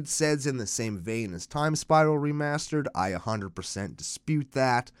 Wizard says in the same vein as Time Spiral Remastered. I 100% dispute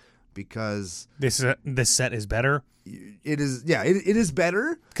that because this set is better. It is, yeah, it is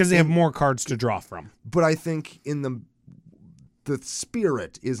better because they have more cards to draw from. But I think in the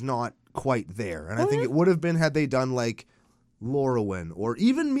spirit is not quite there, and I think it would have been had they done like Lorwyn or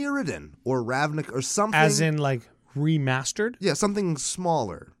even Mirrodin or Ravnica or something. As in like remastered? Yeah, something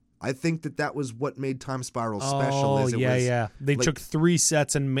smaller. I think that was what made Time Spiral special. Oh, Is it yeah, was, yeah. They like- took 3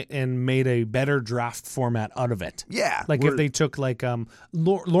 sets and made a better draft format out of it. Yeah, Like we're- if they took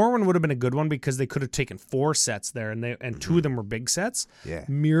Lorwyn would have been a good one because they could have taken 4 sets there and 2 of them were big sets. Yeah.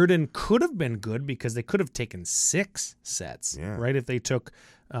 Mirrodin could have been good because they could have taken 6 sets. Yeah. Right? If they took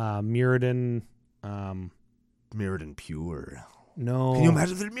Mirrodin Mirrodin Pure. no. Can you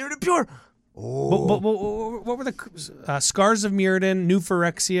imagine the Mirrodin Pure? Oh, But what were the Scars of Mirrodin, New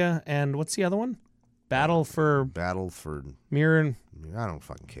Phyrexia, and what's the other one? Battle for Battle for. Mirrodin. I don't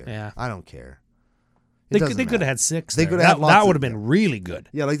fucking care. Yeah. I don't care. They doesn't could have matter. had 6. They there. could have had that lots would of have been really good.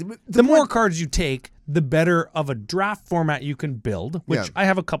 Yeah, like The more cards you take, the better of a draft format you can build, which Yeah. I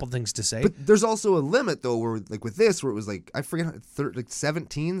have a couple things to say. But there's also a limit though, where like with this, where it was like I forget, like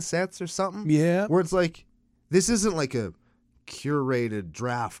 17 sets or something. Yeah. Where it's like this isn't like a curated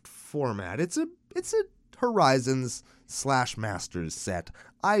draft format. It's a Horizons / Masters set,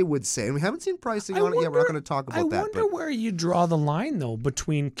 I would say. And we haven't seen pricing on it yet. We're not going to talk about that. I wonder where you draw the line though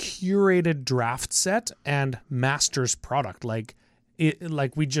between curated draft set and Masters product. Like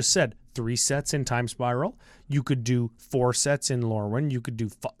we just said, 3 sets in Time Spiral. You could do 4 sets in Lorwyn. You could do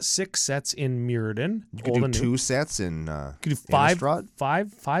 6 sets in Mirrodin. You could do 2 sets in You could do 5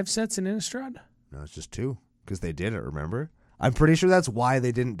 Innistrad? 5 sets in Innistrad. No, it's just 2 because they did it. Remember? I'm pretty sure that's why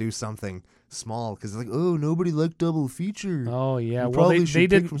they didn't do something small because like, oh, nobody liked double feature. Oh yeah, You well probably they should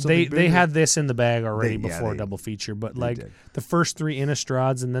did pick from they something they bigger. had this in the bag already They- yeah, before they- double feature, but they like did. the first 3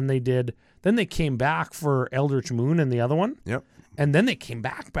 Innistrads, and then they came back for Eldritch Moon and the other one, Yep. and then they came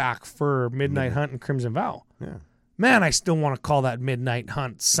back for Midnight Hunt and Crimson Vow. Yeah. Man, I still want to call that Midnight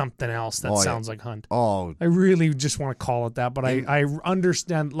Hunt something else that Oh, yeah. sounds like Hunt. Oh, I really just want to call it that, but I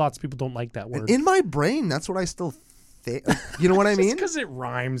understand lots of people don't like that word. in my brain, that's what I still think. You know what I mean? because it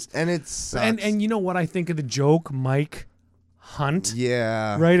rhymes. And it's And you know what I think of the joke, Mike Hunt,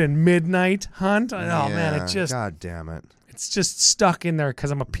 yeah, right? And Midnight Hunt. Oh man, Yeah, it just God damn it. it's just stuck in there because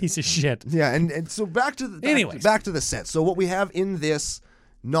I'm a piece of shit. Yeah, and so back to the Anyways. back to the set. So what we have in this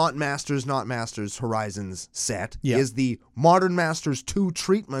not Masters Horizons set Yeah. is the Modern Masters 2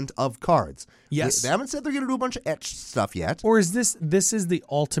 treatment of cards. Yes. They haven't said they're going to do a bunch of etched stuff yet. Or is this is the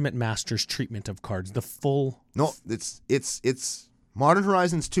ultimate Masters treatment of cards, the full? No, it's Modern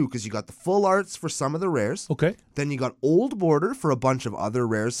Horizons 2 because you got the full arts for some of the rares. Okay. Then you got Old Border for a bunch of other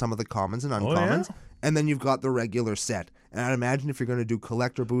rares, some of the commons and uncommons. yeah? And then you've got the regular set. And I'd imagine if you're going to do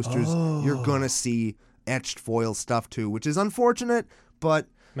collector boosters, you're going to see etched foil stuff too, which is unfortunate, but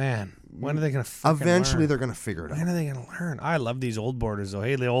Man, when are they gonna fucking eventually learn? they're going to figure it out. When are they gonna learn? I love these old borders though.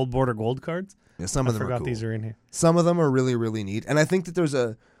 Hey, the old border gold cards. Yeah, some I of them are forgot cool. these are in here. Some of them are really, really neat. And I think that there's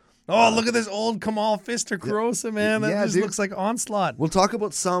a... Oh, look at this old Kamal Fister Kurosa, man. That Yeah, just dude. looks like Onslaught. We'll talk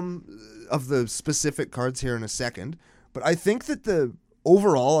about some of the specific cards here in a second, but I think that the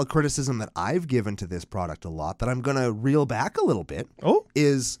overall a criticism that I've given to this product a lot that I'm going to reel back a little bit Oh,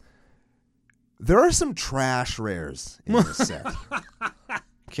 is there are some trash rares in this set.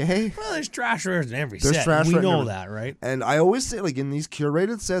 Okay? well, there's trash rares in every There's set. trash We rares in know every- that, right? And I always say, like, in these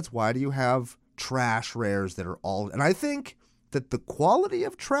curated sets, why do you have trash rares that are all... And I think that the quality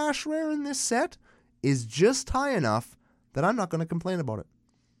of trash rare in this set is just high enough that I'm not going to complain about it.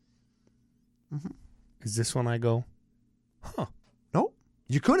 Is this one I go? No,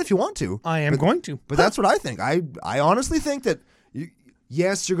 you could if you want to. I am going to. But that's what I think. I honestly think that,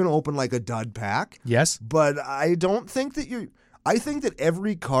 yes, you're going to open like a dud pack, Yes. but I don't think that you... I think that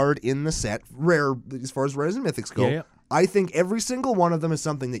every card in the set, rare, as far as rares and mythics go, Yeah. I think every single one of them is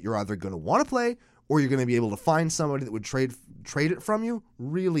something that you're either going to want to play or you're going to be able to find somebody that would trade it from you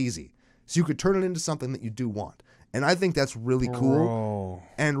real easy. So you could turn it into something that you do want. And I think that's really cool Oh.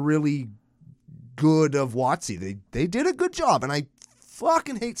 and really good of WotC. They did a good job, and I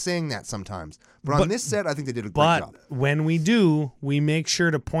fucking hate saying that sometimes. But on But- this set, I think they did a great But job. when we do, we make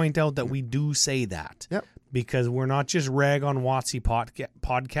sure to point out that we do say that. Yep. Because we're not just rag on WotC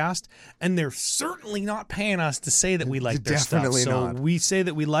podcast, and they're certainly not paying us to say that we like their stuff. Definitely So not. we say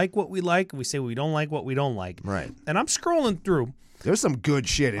that we like what we like, and we say we don't like what we don't like. Right. And I'm scrolling through. There's some good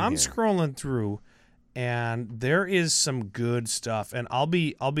shit in I'm here. scrolling through, and there is some good stuff. And I'll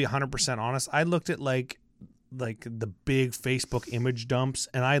be 100% honest. I looked at like the big Facebook image dumps,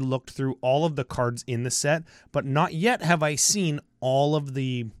 and I looked through all of the cards in the set, but not yet have I seen all of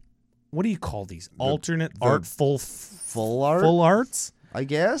the, what do you call these? Alternate art full art, full arts? I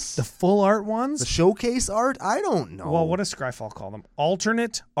guess. The full art ones? The showcase art? I don't know. Well, what does Scryfall call them?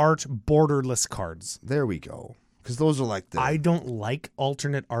 Alternate art borderless cards. There we go. Because those are like the... I don't like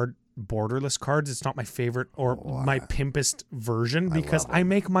alternate art borderless cards. It's not my favorite or my pimpest version because I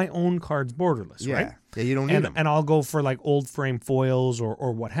make my own cards borderless, right? Yeah, you don't need them. And I'll go for like old frame foils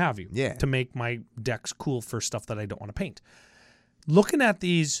or what have you Yeah. to make my decks cool for stuff that I don't want to paint. Looking at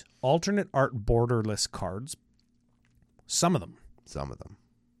these alternate art borderless cards, some of them,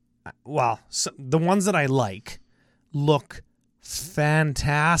 well, the ones that I like look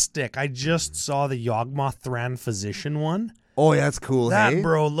fantastic. I just saw the Yawgmoth Thran Physician one. Oh, yeah, that's cool. That hey?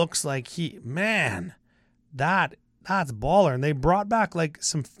 bro looks like that's baller. And they brought back like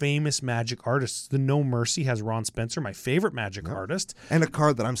some famous Magic artists. The No Mercy has Ron Spencer, my favorite Magic artist. And a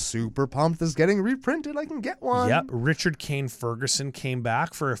card that I'm super pumped is getting reprinted. I can get one. Yep. Richard Kane Ferguson came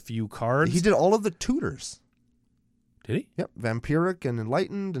back for a few cards. He did all of the tutors. Did he? Yep, Vampiric and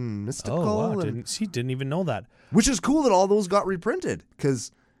Enlightened and Mystical. Oh, wow. and, Didn't even know that. which is cool that all those got reprinted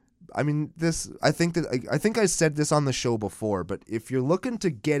because, I mean, I think I said this on the show before, but if you're looking to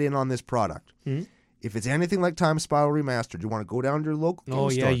get in on this product, if it's anything like Time Spiral Remastered, you want to go down to your local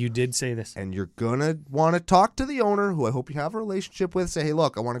game store, you did say this. and you're going to want to talk to the owner, who I hope you have a relationship with, say, hey,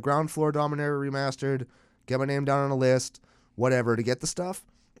 look, I want a Ground Floor Dominaria Remastered, get my name down on a list, whatever, to get the stuff.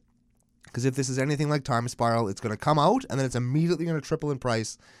 Because if this is anything like Time Spiral, it's going to come out, and then it's immediately going to triple in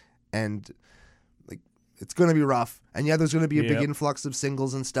price, and it's going to be rough. And yeah, there's going to be a big influx of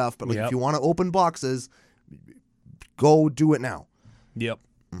singles and stuff, but if you want to open boxes, go do it now. Yep.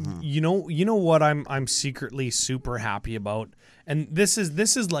 You know what I'm secretly super happy about, and this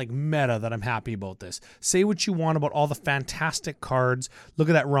is like meta that I'm happy about this. Say what you want about all the fantastic cards. Look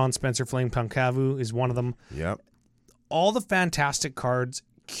at that Ron Spencer Flame Tonkavu is one of them. Yep. All the fantastic cards,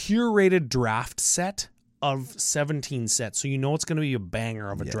 curated draft set of 17 sets, so you know it's going to be a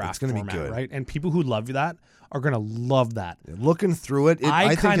banger of a draft it's gonna format, be good. right? And people who love that are going to love that. Looking through it,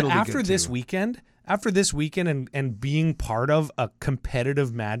 I think it'll be after good this too. weekend, and being part of a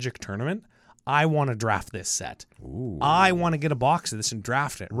competitive Magic tournament, I want to draft this set. Ooh. I want to get a box of this and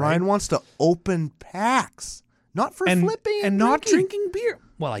draft it. Right? Ryan wants to open packs, not for flipping and not drinking beer.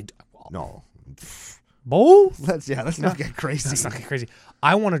 Well, No, both. let's not get crazy. Let's not get crazy.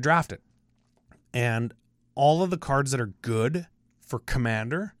 I want to draft it, and all of the cards that are good for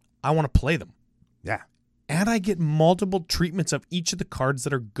Commander, I want to play them. Yeah. And I get multiple treatments of each of the cards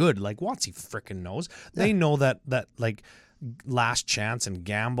that are good. Like WotC frickin' knows. They know that like Last Chance and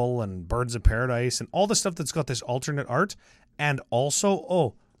Gamble and Birds of Paradise and all the stuff that's got this alternate art. And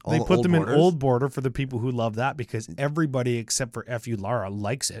also, they the put old them borders? in old border for the people who love that because everybody except for FU Lara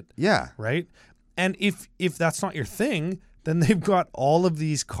likes it. Yeah. Right? And if that's not your thing, then they've got all of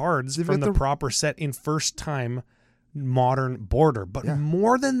these cards from the proper set in first time modern border. But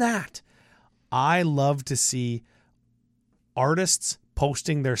more than that, I love to see artists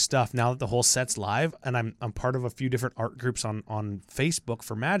posting their stuff now that the whole set's live, and I'm part of a few different art groups on Facebook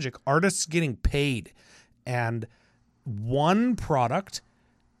for Magic. Artists getting paid, and one product,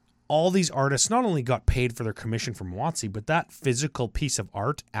 all these artists not only got paid for their commission from WotC, but that physical piece of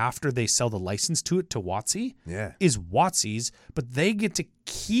art after they sell the license to it to WotC is WotC's, but they get to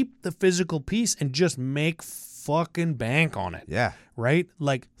keep the physical piece and just make fucking bank on it. Yeah. Right?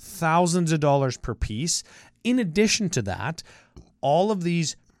 Like thousands of dollars per piece. In addition to that, all of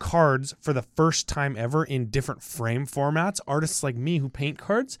these cards for the first time ever in different frame formats, artists like me who paint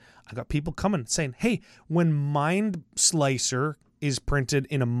cards, I got people coming saying, hey, when Mind Slicer is printed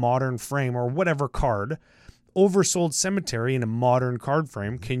in a modern frame or whatever card, Oversold Cemetery in a modern card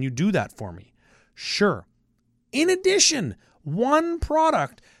frame, can you do that for me? Sure. In addition, one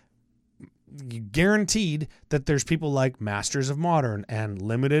product, guaranteed that there's people like Masters of Modern and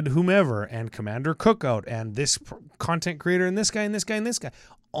Limited Whomever and Commander Cookout and this content creator and this guy and this guy and this guy,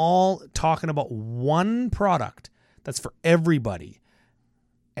 all talking about one product that's for everybody.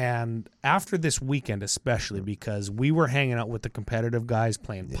 And after this weekend, especially because we were hanging out with the competitive guys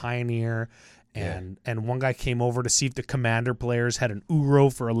playing Pioneer, and one guy came over to see if the Commander players had an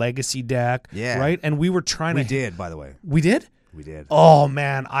Uro for a legacy deck, right? And we were trying to... We did, by the way. We did? We did. Oh,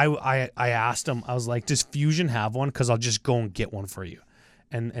 man. I asked him, I was like, does Fusion have one? Because I'll just go and get one for you.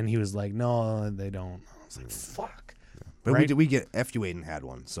 And he was like, no, they don't. I was like, fuck. But right? we get FU Aiden had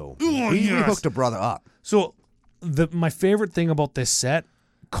one, so we hooked a brother up. So my favorite thing about this set,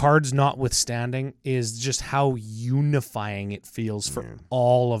 cards notwithstanding, is just how unifying it feels for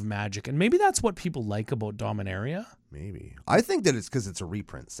all of Magic. And maybe that's what people like about Dominaria. Maybe. I think that it's because it's a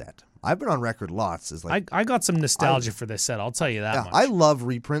reprint set. I've been on record lots as like I got some nostalgia for this set, I'll tell you that much. I love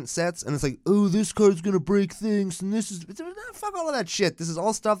reprint sets, and it's like, oh, this card's gonna break things, and this is fuck all of that shit. This is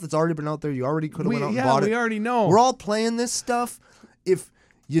all stuff that's already been out there. You already could have went out and bought it. We already know. We're all playing this stuff. If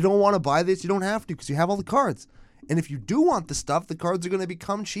you don't want to buy this, you don't have to because you have all the cards. And if you do want the stuff, the cards are going to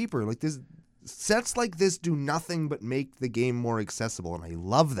become cheaper. Like this, sets like this do nothing but make the game more accessible, and I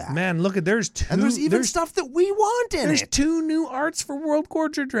love that. Man, look at there's two. And there's even stuff that we want in There's it. 2 new arts for World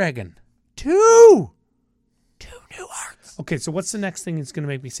Gorger Dragon. 2 new arts. Okay, so what's the next thing that's going to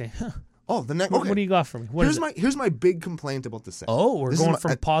make me say, huh? Oh, the next. What, Okay. what do you got for me? What is it? Here's my big complaint about the set. Oh, we're This is going my-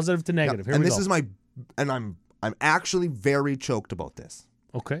 from positive to negative. Here and we this go. is my, and I'm actually very choked about this.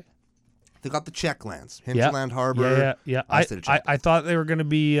 Okay. They got the check lands, Yeah. Hinterland Harbor. Yeah. I said a check. I thought they were going to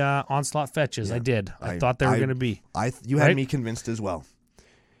be onslaught fetches. I did. I thought they were going to be. You had Right? me convinced as well.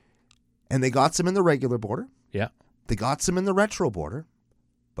 And they got some in the regular border. Yeah. They got some in the retro border,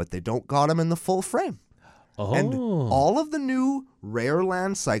 but they don't got them in the full frame. Oh. And all of the new rare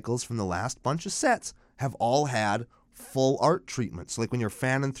land cycles from the last bunch of sets have all had full art treatment. So like when you're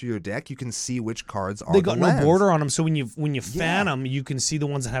fanning through your deck, you can see which cards are they got the no lands. border on them, so when you fan them, you can see the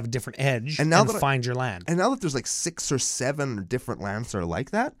ones that have a different edge And now that find your land. And now that there's like 6 or 7 different lands that are like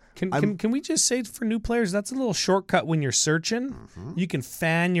that, Can we just say for new players, that's a little shortcut when you're searching. You can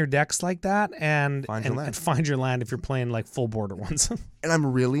fan your decks like that and find your land if you're playing like full border ones. and I'm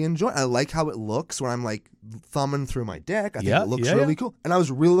really enjoying. I like how it looks when I'm like thumbing through my deck. I think Yeah, it looks yeah, really yeah. cool, and I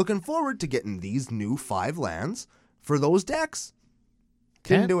was really looking forward to getting these new 5 lands for those decks.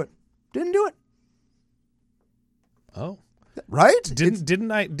 Didn't do it. Oh, Right?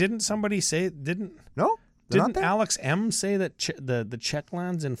 didn't somebody say didn't No. they're not didn't there. Alex M say that the check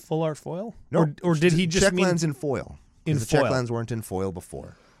lands in full art foil? No. or did he just check mean lands in foil? 'Cause in the check foil? lands weren't in foil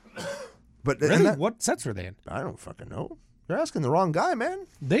before. But and Really? that- What sets were they in? I don't fucking know. You're asking the wrong guy, man.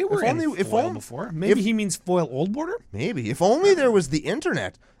 They were in only- if foil only- before. Maybe if- he means foil old border, Maybe if only there was the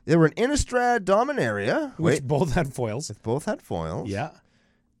internet. They were in Innistrad Dominaria, which both had foils. both had foils. Yeah,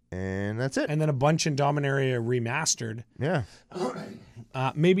 and that's it. and then a bunch in Dominaria remastered. Yeah,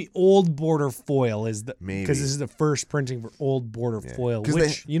 Maybe old border foil is the Maybe. because this is the first printing for old border foil. 'Cause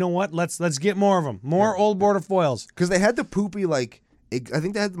Which you know what? Let's get more of them. More old border foils. because they had the poopy like. I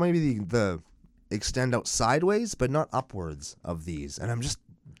think they had maybe the extend out sideways, but not upwards of these. And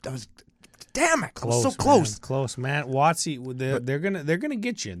damn it, I was so close. man. Close, man. Watsy, they're gonna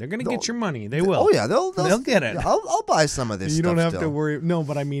get you. They're gonna get your money. They will. Oh yeah, they'll get it. Yeah, I'll buy some of this. You don't stuff have still. to worry. No,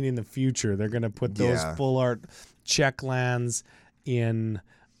 but I mean in the future, they're gonna put those Yeah. full art check lands in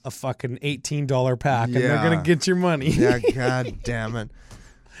a fucking $18 pack, and they're Yeah. gonna get your money. Yeah, god damn it.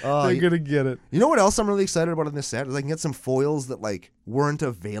 Oh, They're gonna get it. you know what else I'm really excited about in this set is I can get some foils that like weren't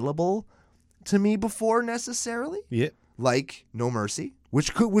available to me before necessarily, Yeah. like No Mercy,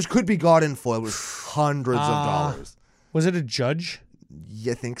 which could be got in foil with hundreds of dollars. Was it a judge?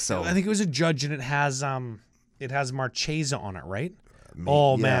 Yeah, I think so. I think it was a judge, and it has Marchesa on it, right?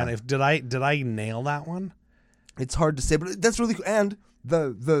 Yeah. Man, did I nail that one? It's hard to say, but that's really cool. And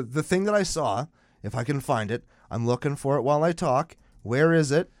the thing that I saw, if I can find it, I'm looking for it while I talk. Where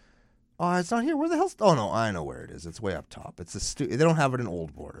is it? Oh, it's not here. Where the hell's? Oh no, I know where it is. It's way up top. It's they don't have it in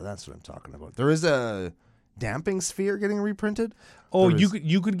old border. That's what I'm talking about. There is a damping sphere getting reprinted. Oh, There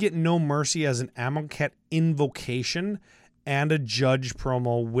you could get No Mercy as an Amonkhet invocation and a judge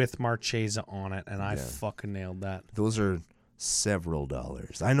promo with Marchesa on it, and I fucking nailed that. Those are several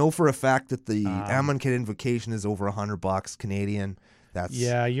dollars. I know for a fact that the Amonkhet invocation is over $100 Canadian. That's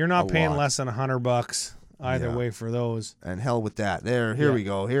You're not a paying lot. less than $100 either Yeah. way for those. And hell with that. Here Yeah.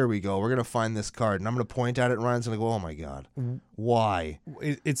 we go. We're gonna find this card, and I'm gonna point at it, and Ryan's gonna go, "Oh my god, why?"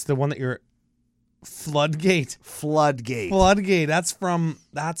 It's the one that you're Floodgate. Floodgate. Floodgate. That's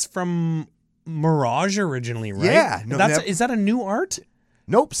from Mirage originally, right? Yeah, no, is that a new art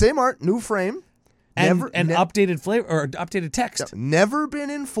Nope, same art, new frame. and updated flavor or updated text? Never been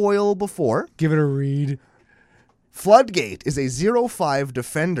in foil before. Give it a read. Floodgate is a 0/5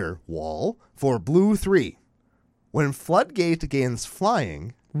 defender wall for blue 3. When Floodgate gains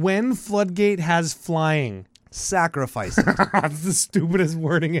flying, When Floodgate has flying. sacrifice it. That's the stupidest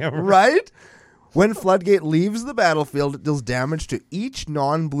wording ever. Right? When Floodgate leaves the battlefield, it deals damage to each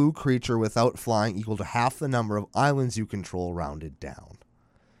non-blue creature without flying equal to half the number of islands you control rounded down.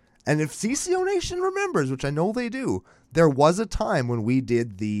 And if CCO Nation remembers, which I know they do, there was a time when we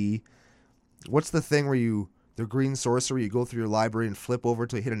did what's the thing where the green sorcery, you go through your library and flip over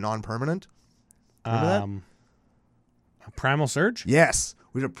till you hit a non-permanent? Remember that? Primal Surge? Yes.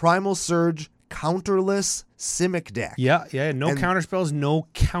 We did a Primal Surge counterless Simic deck. Yeah. No And- counter spells, no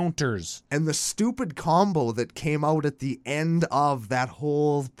counters. And the stupid combo that came out at the end of that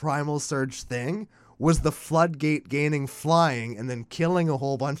whole Primal Surge thing was the Floodgate gaining flying and then killing a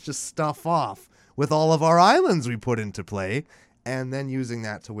whole bunch of stuff off with all of our islands we put into play and then using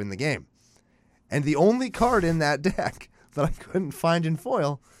that to win the game. And the only card in that deck that I couldn't find in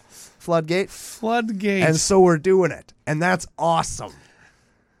foil Floodgate. Floodgate. And so we're doing it. And that's awesome.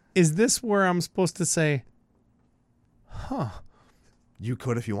 Is this where I'm supposed to say, You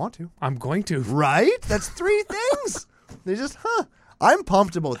could if you want to. I'm going to. Right? That's 3 things. They just, I'm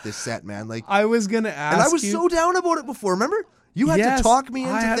pumped about this set, man. Like, I was going to ask and I was you. so down about it before. Remember? You had Yes, to talk me I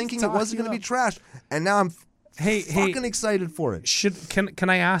into had to thinking it talk wasn't you going to be up. trash. And now I'm Hey, fucking excited for it. Can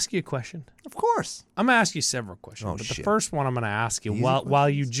I ask you a question? Of course. I'm going to ask you several questions. Oh, but shit. the first one I'm going to ask you, Easy while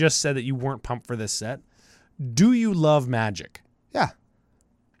you just said that you weren't pumped for this set, do you love Magic? Yeah.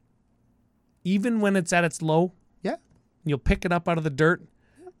 Even when it's at its low, Yeah. you'll pick it up out of the dirt,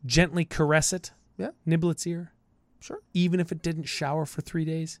 gently caress it, Yeah. nibble its ear, Sure. even if it didn't shower for 3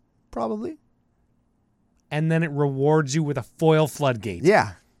 days, Probably. and then it rewards you with a foil floodgate.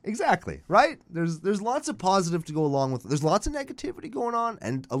 Yeah. Exactly. Right? There's lots of positive to go along with it. There's lots of negativity going on,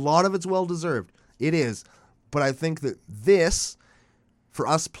 and a lot of it's well deserved. It is. But I think that this, for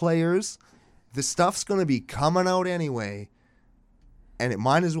us players, the stuff's going to be coming out anyway, and it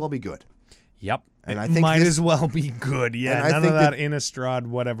might as well be good. Yep. And it I think might this- as well be good. Yeah, And I none think of that that- Innistrad,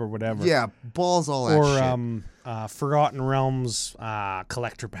 whatever. Yeah, balls all that shit. Forgotten Realms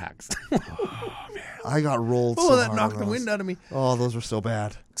collector packs. I got rolled so Oh, that hard knocked on the those. wind out of me. Oh, those were so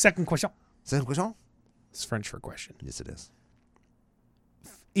bad. Second question. Second question? It's French for question. Yes, it is.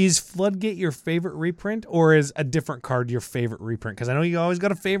 Is Floodgate your favorite reprint, or is a different card your favorite reprint? Because I know you always got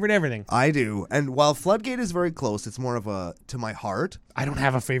to favorite everything. I do. And while Floodgate is very close, it's more of a to my heart. I don't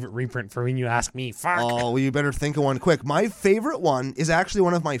have a favorite reprint for when you ask me. Fuck. Oh, well, you better think of one quick. My favorite one is actually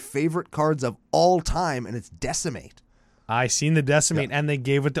one of my favorite cards of all time, and it's Decimate. I seen the Decimate, and they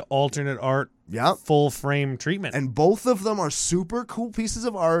gave it the alternate art Yep. full frame treatment. And both of them are super cool pieces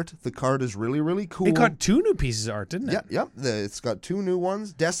of art. The card is really, really cool. it got 2 new pieces of art, didn't it? Yep. It's got 2 new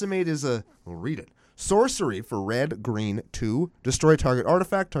ones. Decimate is we'll read it. Sorcery for red, green, 2. Destroy target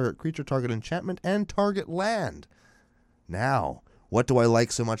artifact, target creature, target enchantment, and target land. Now, what do I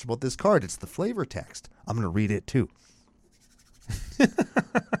like so much about this card? It's the flavor text. I'm going to read it too.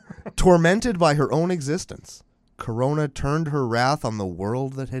 Tormented by her own existence, Corona turned her wrath on the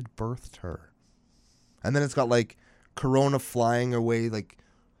world that had birthed her. And then it's got like Corona flying away like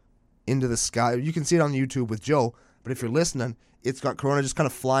into the sky. You can see it on YouTube with Joe, but if you're listening, it's got Corona just kind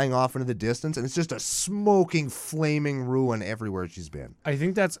of flying off into the distance, and it's just a smoking, flaming ruin everywhere she's been. I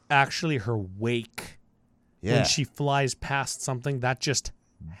think that's actually her wake. Yeah. When she flies past something, that just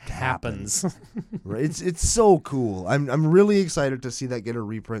happens. Right. It's so cool. I'm really excited to see that get a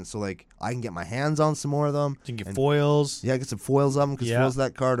reprint, so like I can get my hands on some more of them. You can get foils. Yeah, get some foils of them, because Yeah. foils of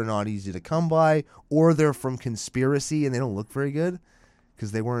that card are not easy to come by, or they're from Conspiracy and they don't look very good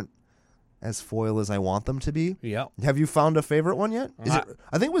because they weren't as foil as I want them to be. Yeah. Have you found a favorite one yet? I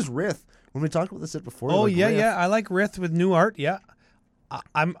think it was Rith when we talked about this before. Oh like yeah, Rith. yeah. I like Rith with new art. Yeah.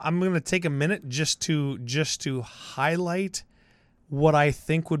 I'm gonna take a minute just to highlight what I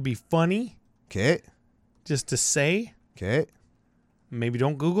think would be funny. Okay. Just to say, Okay. maybe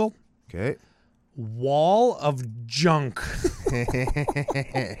don't Google. Okay. Wall of Junk.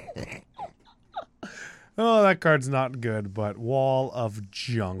 Oh, that card's not good, but Wall of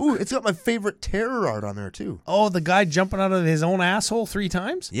Junk. Ooh, it's got my favorite terror art on there too. Oh, the guy jumping out of his own asshole 3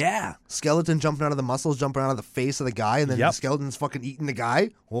 times? Yeah. Skeleton jumping out of the muscles, jumping out of the face of the guy, and then Yep. the skeleton's fucking eating the guy.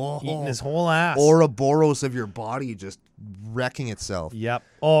 Oh. Eating his whole ass. Ouroboros of your body just wrecking itself. Yep.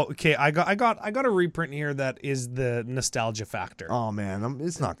 Oh, okay. I got a reprint here that is the nostalgia factor. Oh man,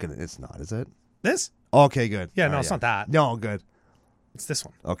 it's not gonna. It's not, is it? This? Okay, good. Yeah, All no, right, it's not that. No, good. It's this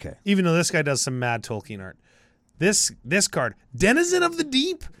one. Okay. Even though this guy does some mad Tolkien art. This card, Denizen of the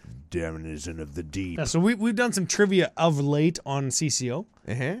Deep. Denizen of the deep. Yeah, so we've done some trivia of late on CCO.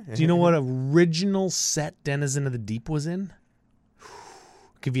 Uh-huh. Do you know what original set Denizen of the Deep was in?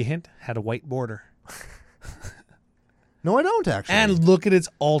 Give you a hint. Had a white border. No, I don't actually. And look at its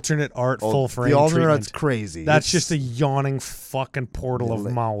alternate art full frame the alternate treatment. art's crazy. That's It's- just a yawning fucking portal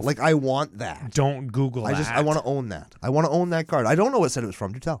of mouth. Like I want that. Don't Google that. I want to own that. I want to own that card. I don't know what set it was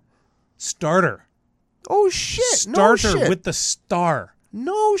from. Do tell. Starter. Oh shit! Starter no shit. with the star.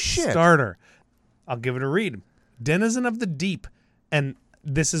 No shit. Starter. I'll give it a read. Denizen of the Deep. And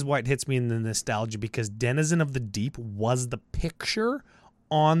this is why it hits me in the nostalgia, because Denizen of the Deep was the picture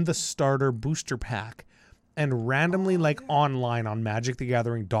on the starter booster pack. And randomly, like online on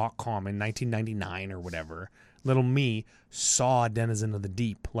magicthegathering.com in 1999 or whatever, little me saw Denizen of the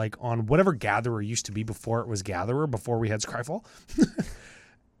Deep, like on whatever Gatherer used to be before it was Gatherer, before we had Scryfall.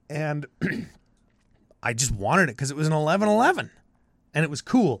 And I just wanted it because it was an 11-11. And it was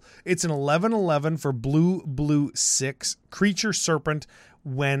cool. It's an 11/11 for blue 6 creature serpent.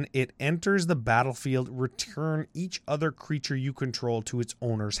 When it enters the battlefield, return each other creature you control to its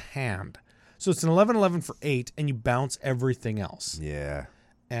owner's hand. So it's an 11/11 for 8, and you bounce everything else. Yeah.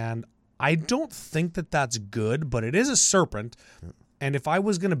 And I don't think that that's good, but it is a serpent. And if I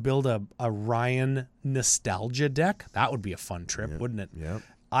was going to build a Ryan nostalgia deck, that would be a fun trip, wouldn't it? Yep.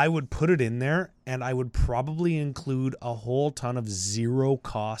 I would put it in there, and I would probably include a whole ton of 0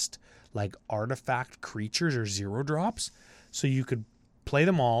 cost, like artifact creatures or 0 drops. So you could play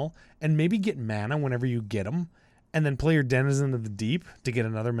them all and maybe get mana whenever you get them, and then play your Denizen of the Deep to get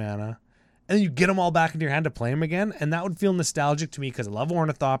another mana. And then you get them all back into your hand to play them again. And that would feel nostalgic to me because I love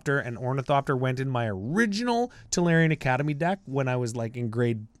Ornithopter, and Ornithopter went in my original Tolarian Academy deck when I was like in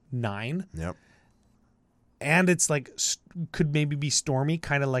grade 9. Yep. And it's like, could maybe be Stormy,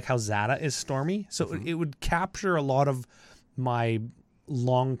 kind of like how Zada is Stormy. So it would capture a lot of my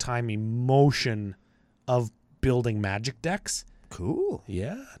long time emotion of building Magic decks. Cool.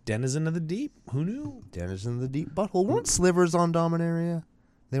 Yeah. Denizen of the Deep. Who knew? Denizen of the Deep Butthole. Weren't Slivers on Dominaria?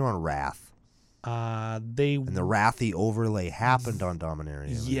 They were on Wrath. And the Wrathy overlay happened on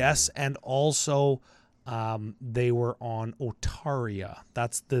Dominaria. Yes, and also they were on Otaria.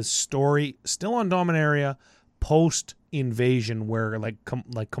 That's the story still on Dominaria post invasion, where like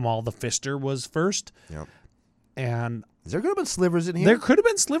Kamal the Fister was first. Yep. And there could have been Slivers in here. There could have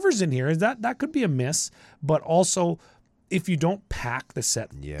been Slivers in here. That could be a miss, but also if you don't pack the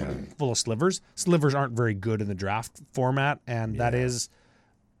set full of Slivers aren't very good in the draft format, and that is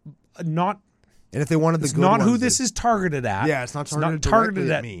not. And if they wanted the it's good not ones, who this is targeted at. Yeah, it's not targeted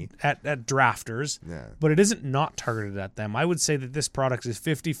at me. At drafters. Yeah. But it isn't not targeted at them. I would say that this product is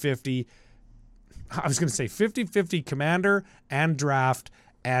 50-50. I was going to say 50-50 Commander and draft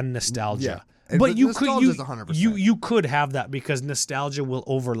and nostalgia. Yeah. But you Nostalgia's 100%. you could have that because nostalgia will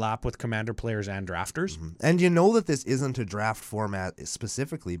overlap with Commander players and drafters. Mm-hmm. And you know that this isn't a draft format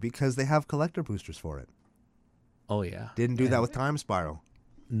specifically because they have collector boosters for it. Oh yeah. Didn't do that with Time Spiral.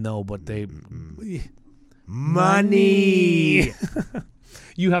 No, but they money.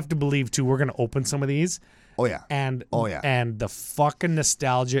 You have to believe too. We're gonna open some of these. Oh yeah. And and the fucking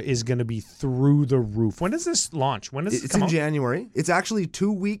nostalgia is gonna be through the roof. When does this launch? When does it it's come in out? January. It's actually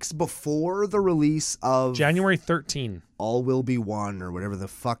 2 weeks before the release of January 13. All Will Be One or whatever the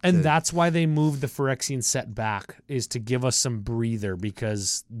fuck. And that's why they moved the Phyrexian set back, is to give us some breather,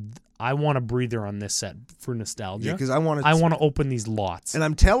 because I want a breather on this set for nostalgia. because I want to open these lots. And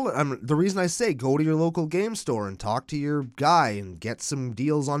the reason I say go to your local game store and talk to your guy and get some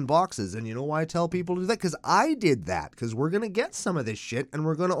deals on boxes. And you know why I tell people to do that? Because I did that. Because we're going to get some of this shit and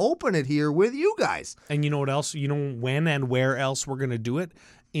we're going to open it here with you guys. And you know what else? You know when and where else we're going to do it?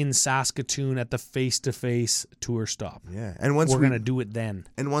 In Saskatoon at the face-to-face tour stop. Yeah. And once we're going to do it then.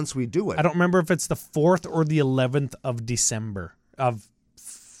 And once we do it. I don't remember if it's the 4th or the 11th of December of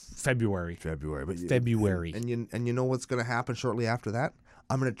February. But February. And you know what's going to happen shortly after that?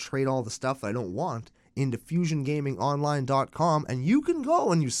 I'm going to trade all the stuff that I don't want into FusionGamingOnline.com, and you can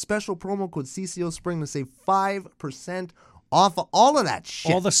go and use special promo code CCO Spring to save 5% off of all of that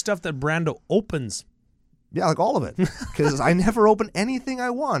shit. All the stuff that Brando opens. Yeah, like all of it. Because I never open anything I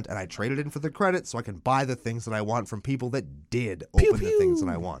want, and I trade it in for the credit so I can buy the things that I want from people that did open the things that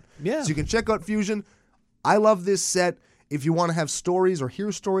I want. Yeah. So you can check out Fusion. I love this set. If you want to have stories or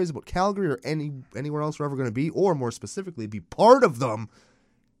hear stories about Calgary or anywhere else we're ever going to be, or more specifically, be part of them,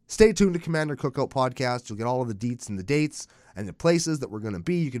 stay tuned to Commander Cookout Podcast. You'll get all of the deets and the dates and the places that we're going to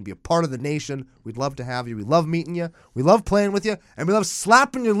be. You can be a part of the nation. We'd love to have you. We love meeting you. We love playing with you. And we love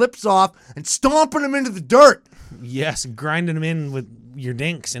slapping your lips off and stomping them into the dirt. Yes, grinding them in with your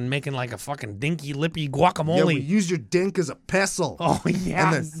dinks and making like a fucking dinky lippy guacamole. Yeah, we use your dink as a pestle. Oh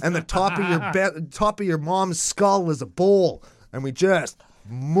yeah, and the top of your mom's skull is a bowl, and we just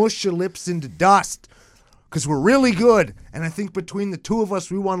mush your lips into dust because we're really good. And I think between the two of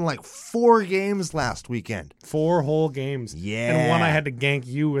us, we won like 4 games last weekend. 4 whole games. Yeah, and one I had to gank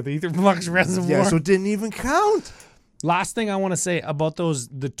you with Aetherflux Reservoir. Yeah, so it didn't even count. Last thing I want to say about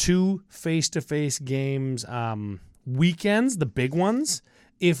the 2 face-to-face games weekends, the big ones,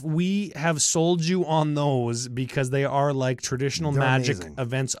 if we have sold you on those because they are like traditional Magic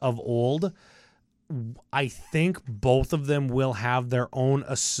events of old, I think both of them will have their own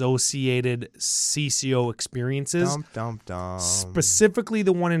associated CCO experiences. Specifically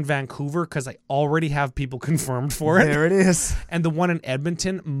the one in Vancouver, because I already have people confirmed for it. There it is. And the one in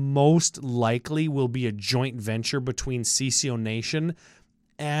Edmonton most likely will be a joint venture between CCO Nation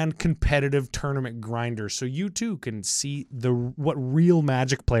and competitive tournament grinders, so you too can see what real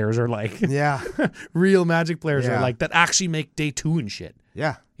Magic players are like. Yeah. Real Magic players Yeah. are like that actually make day 2 and shit.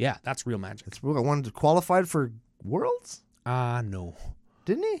 Yeah. Yeah, that's real Magic. It's one qualified for Worlds, No.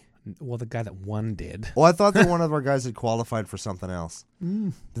 didn't he? Well, the guy that won did. Oh, I thought that one of our guys had qualified for something else.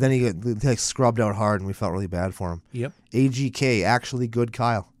 But then he got scrubbed out hard, and we felt really bad for him. Yep. AGK, actually good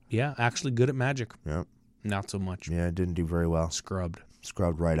Kyle. Yeah, actually good at Magic. Yep. Not so much. Yeah, didn't do very well. Scrubbed.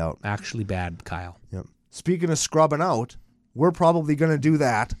 Scrubbed right out. Actually bad, Kyle. Yep. Speaking of scrubbing out, we're probably going to do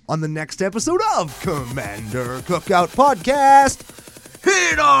that on the next episode of Commander Cookout Podcast.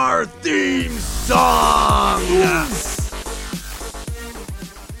 Hit our theme song!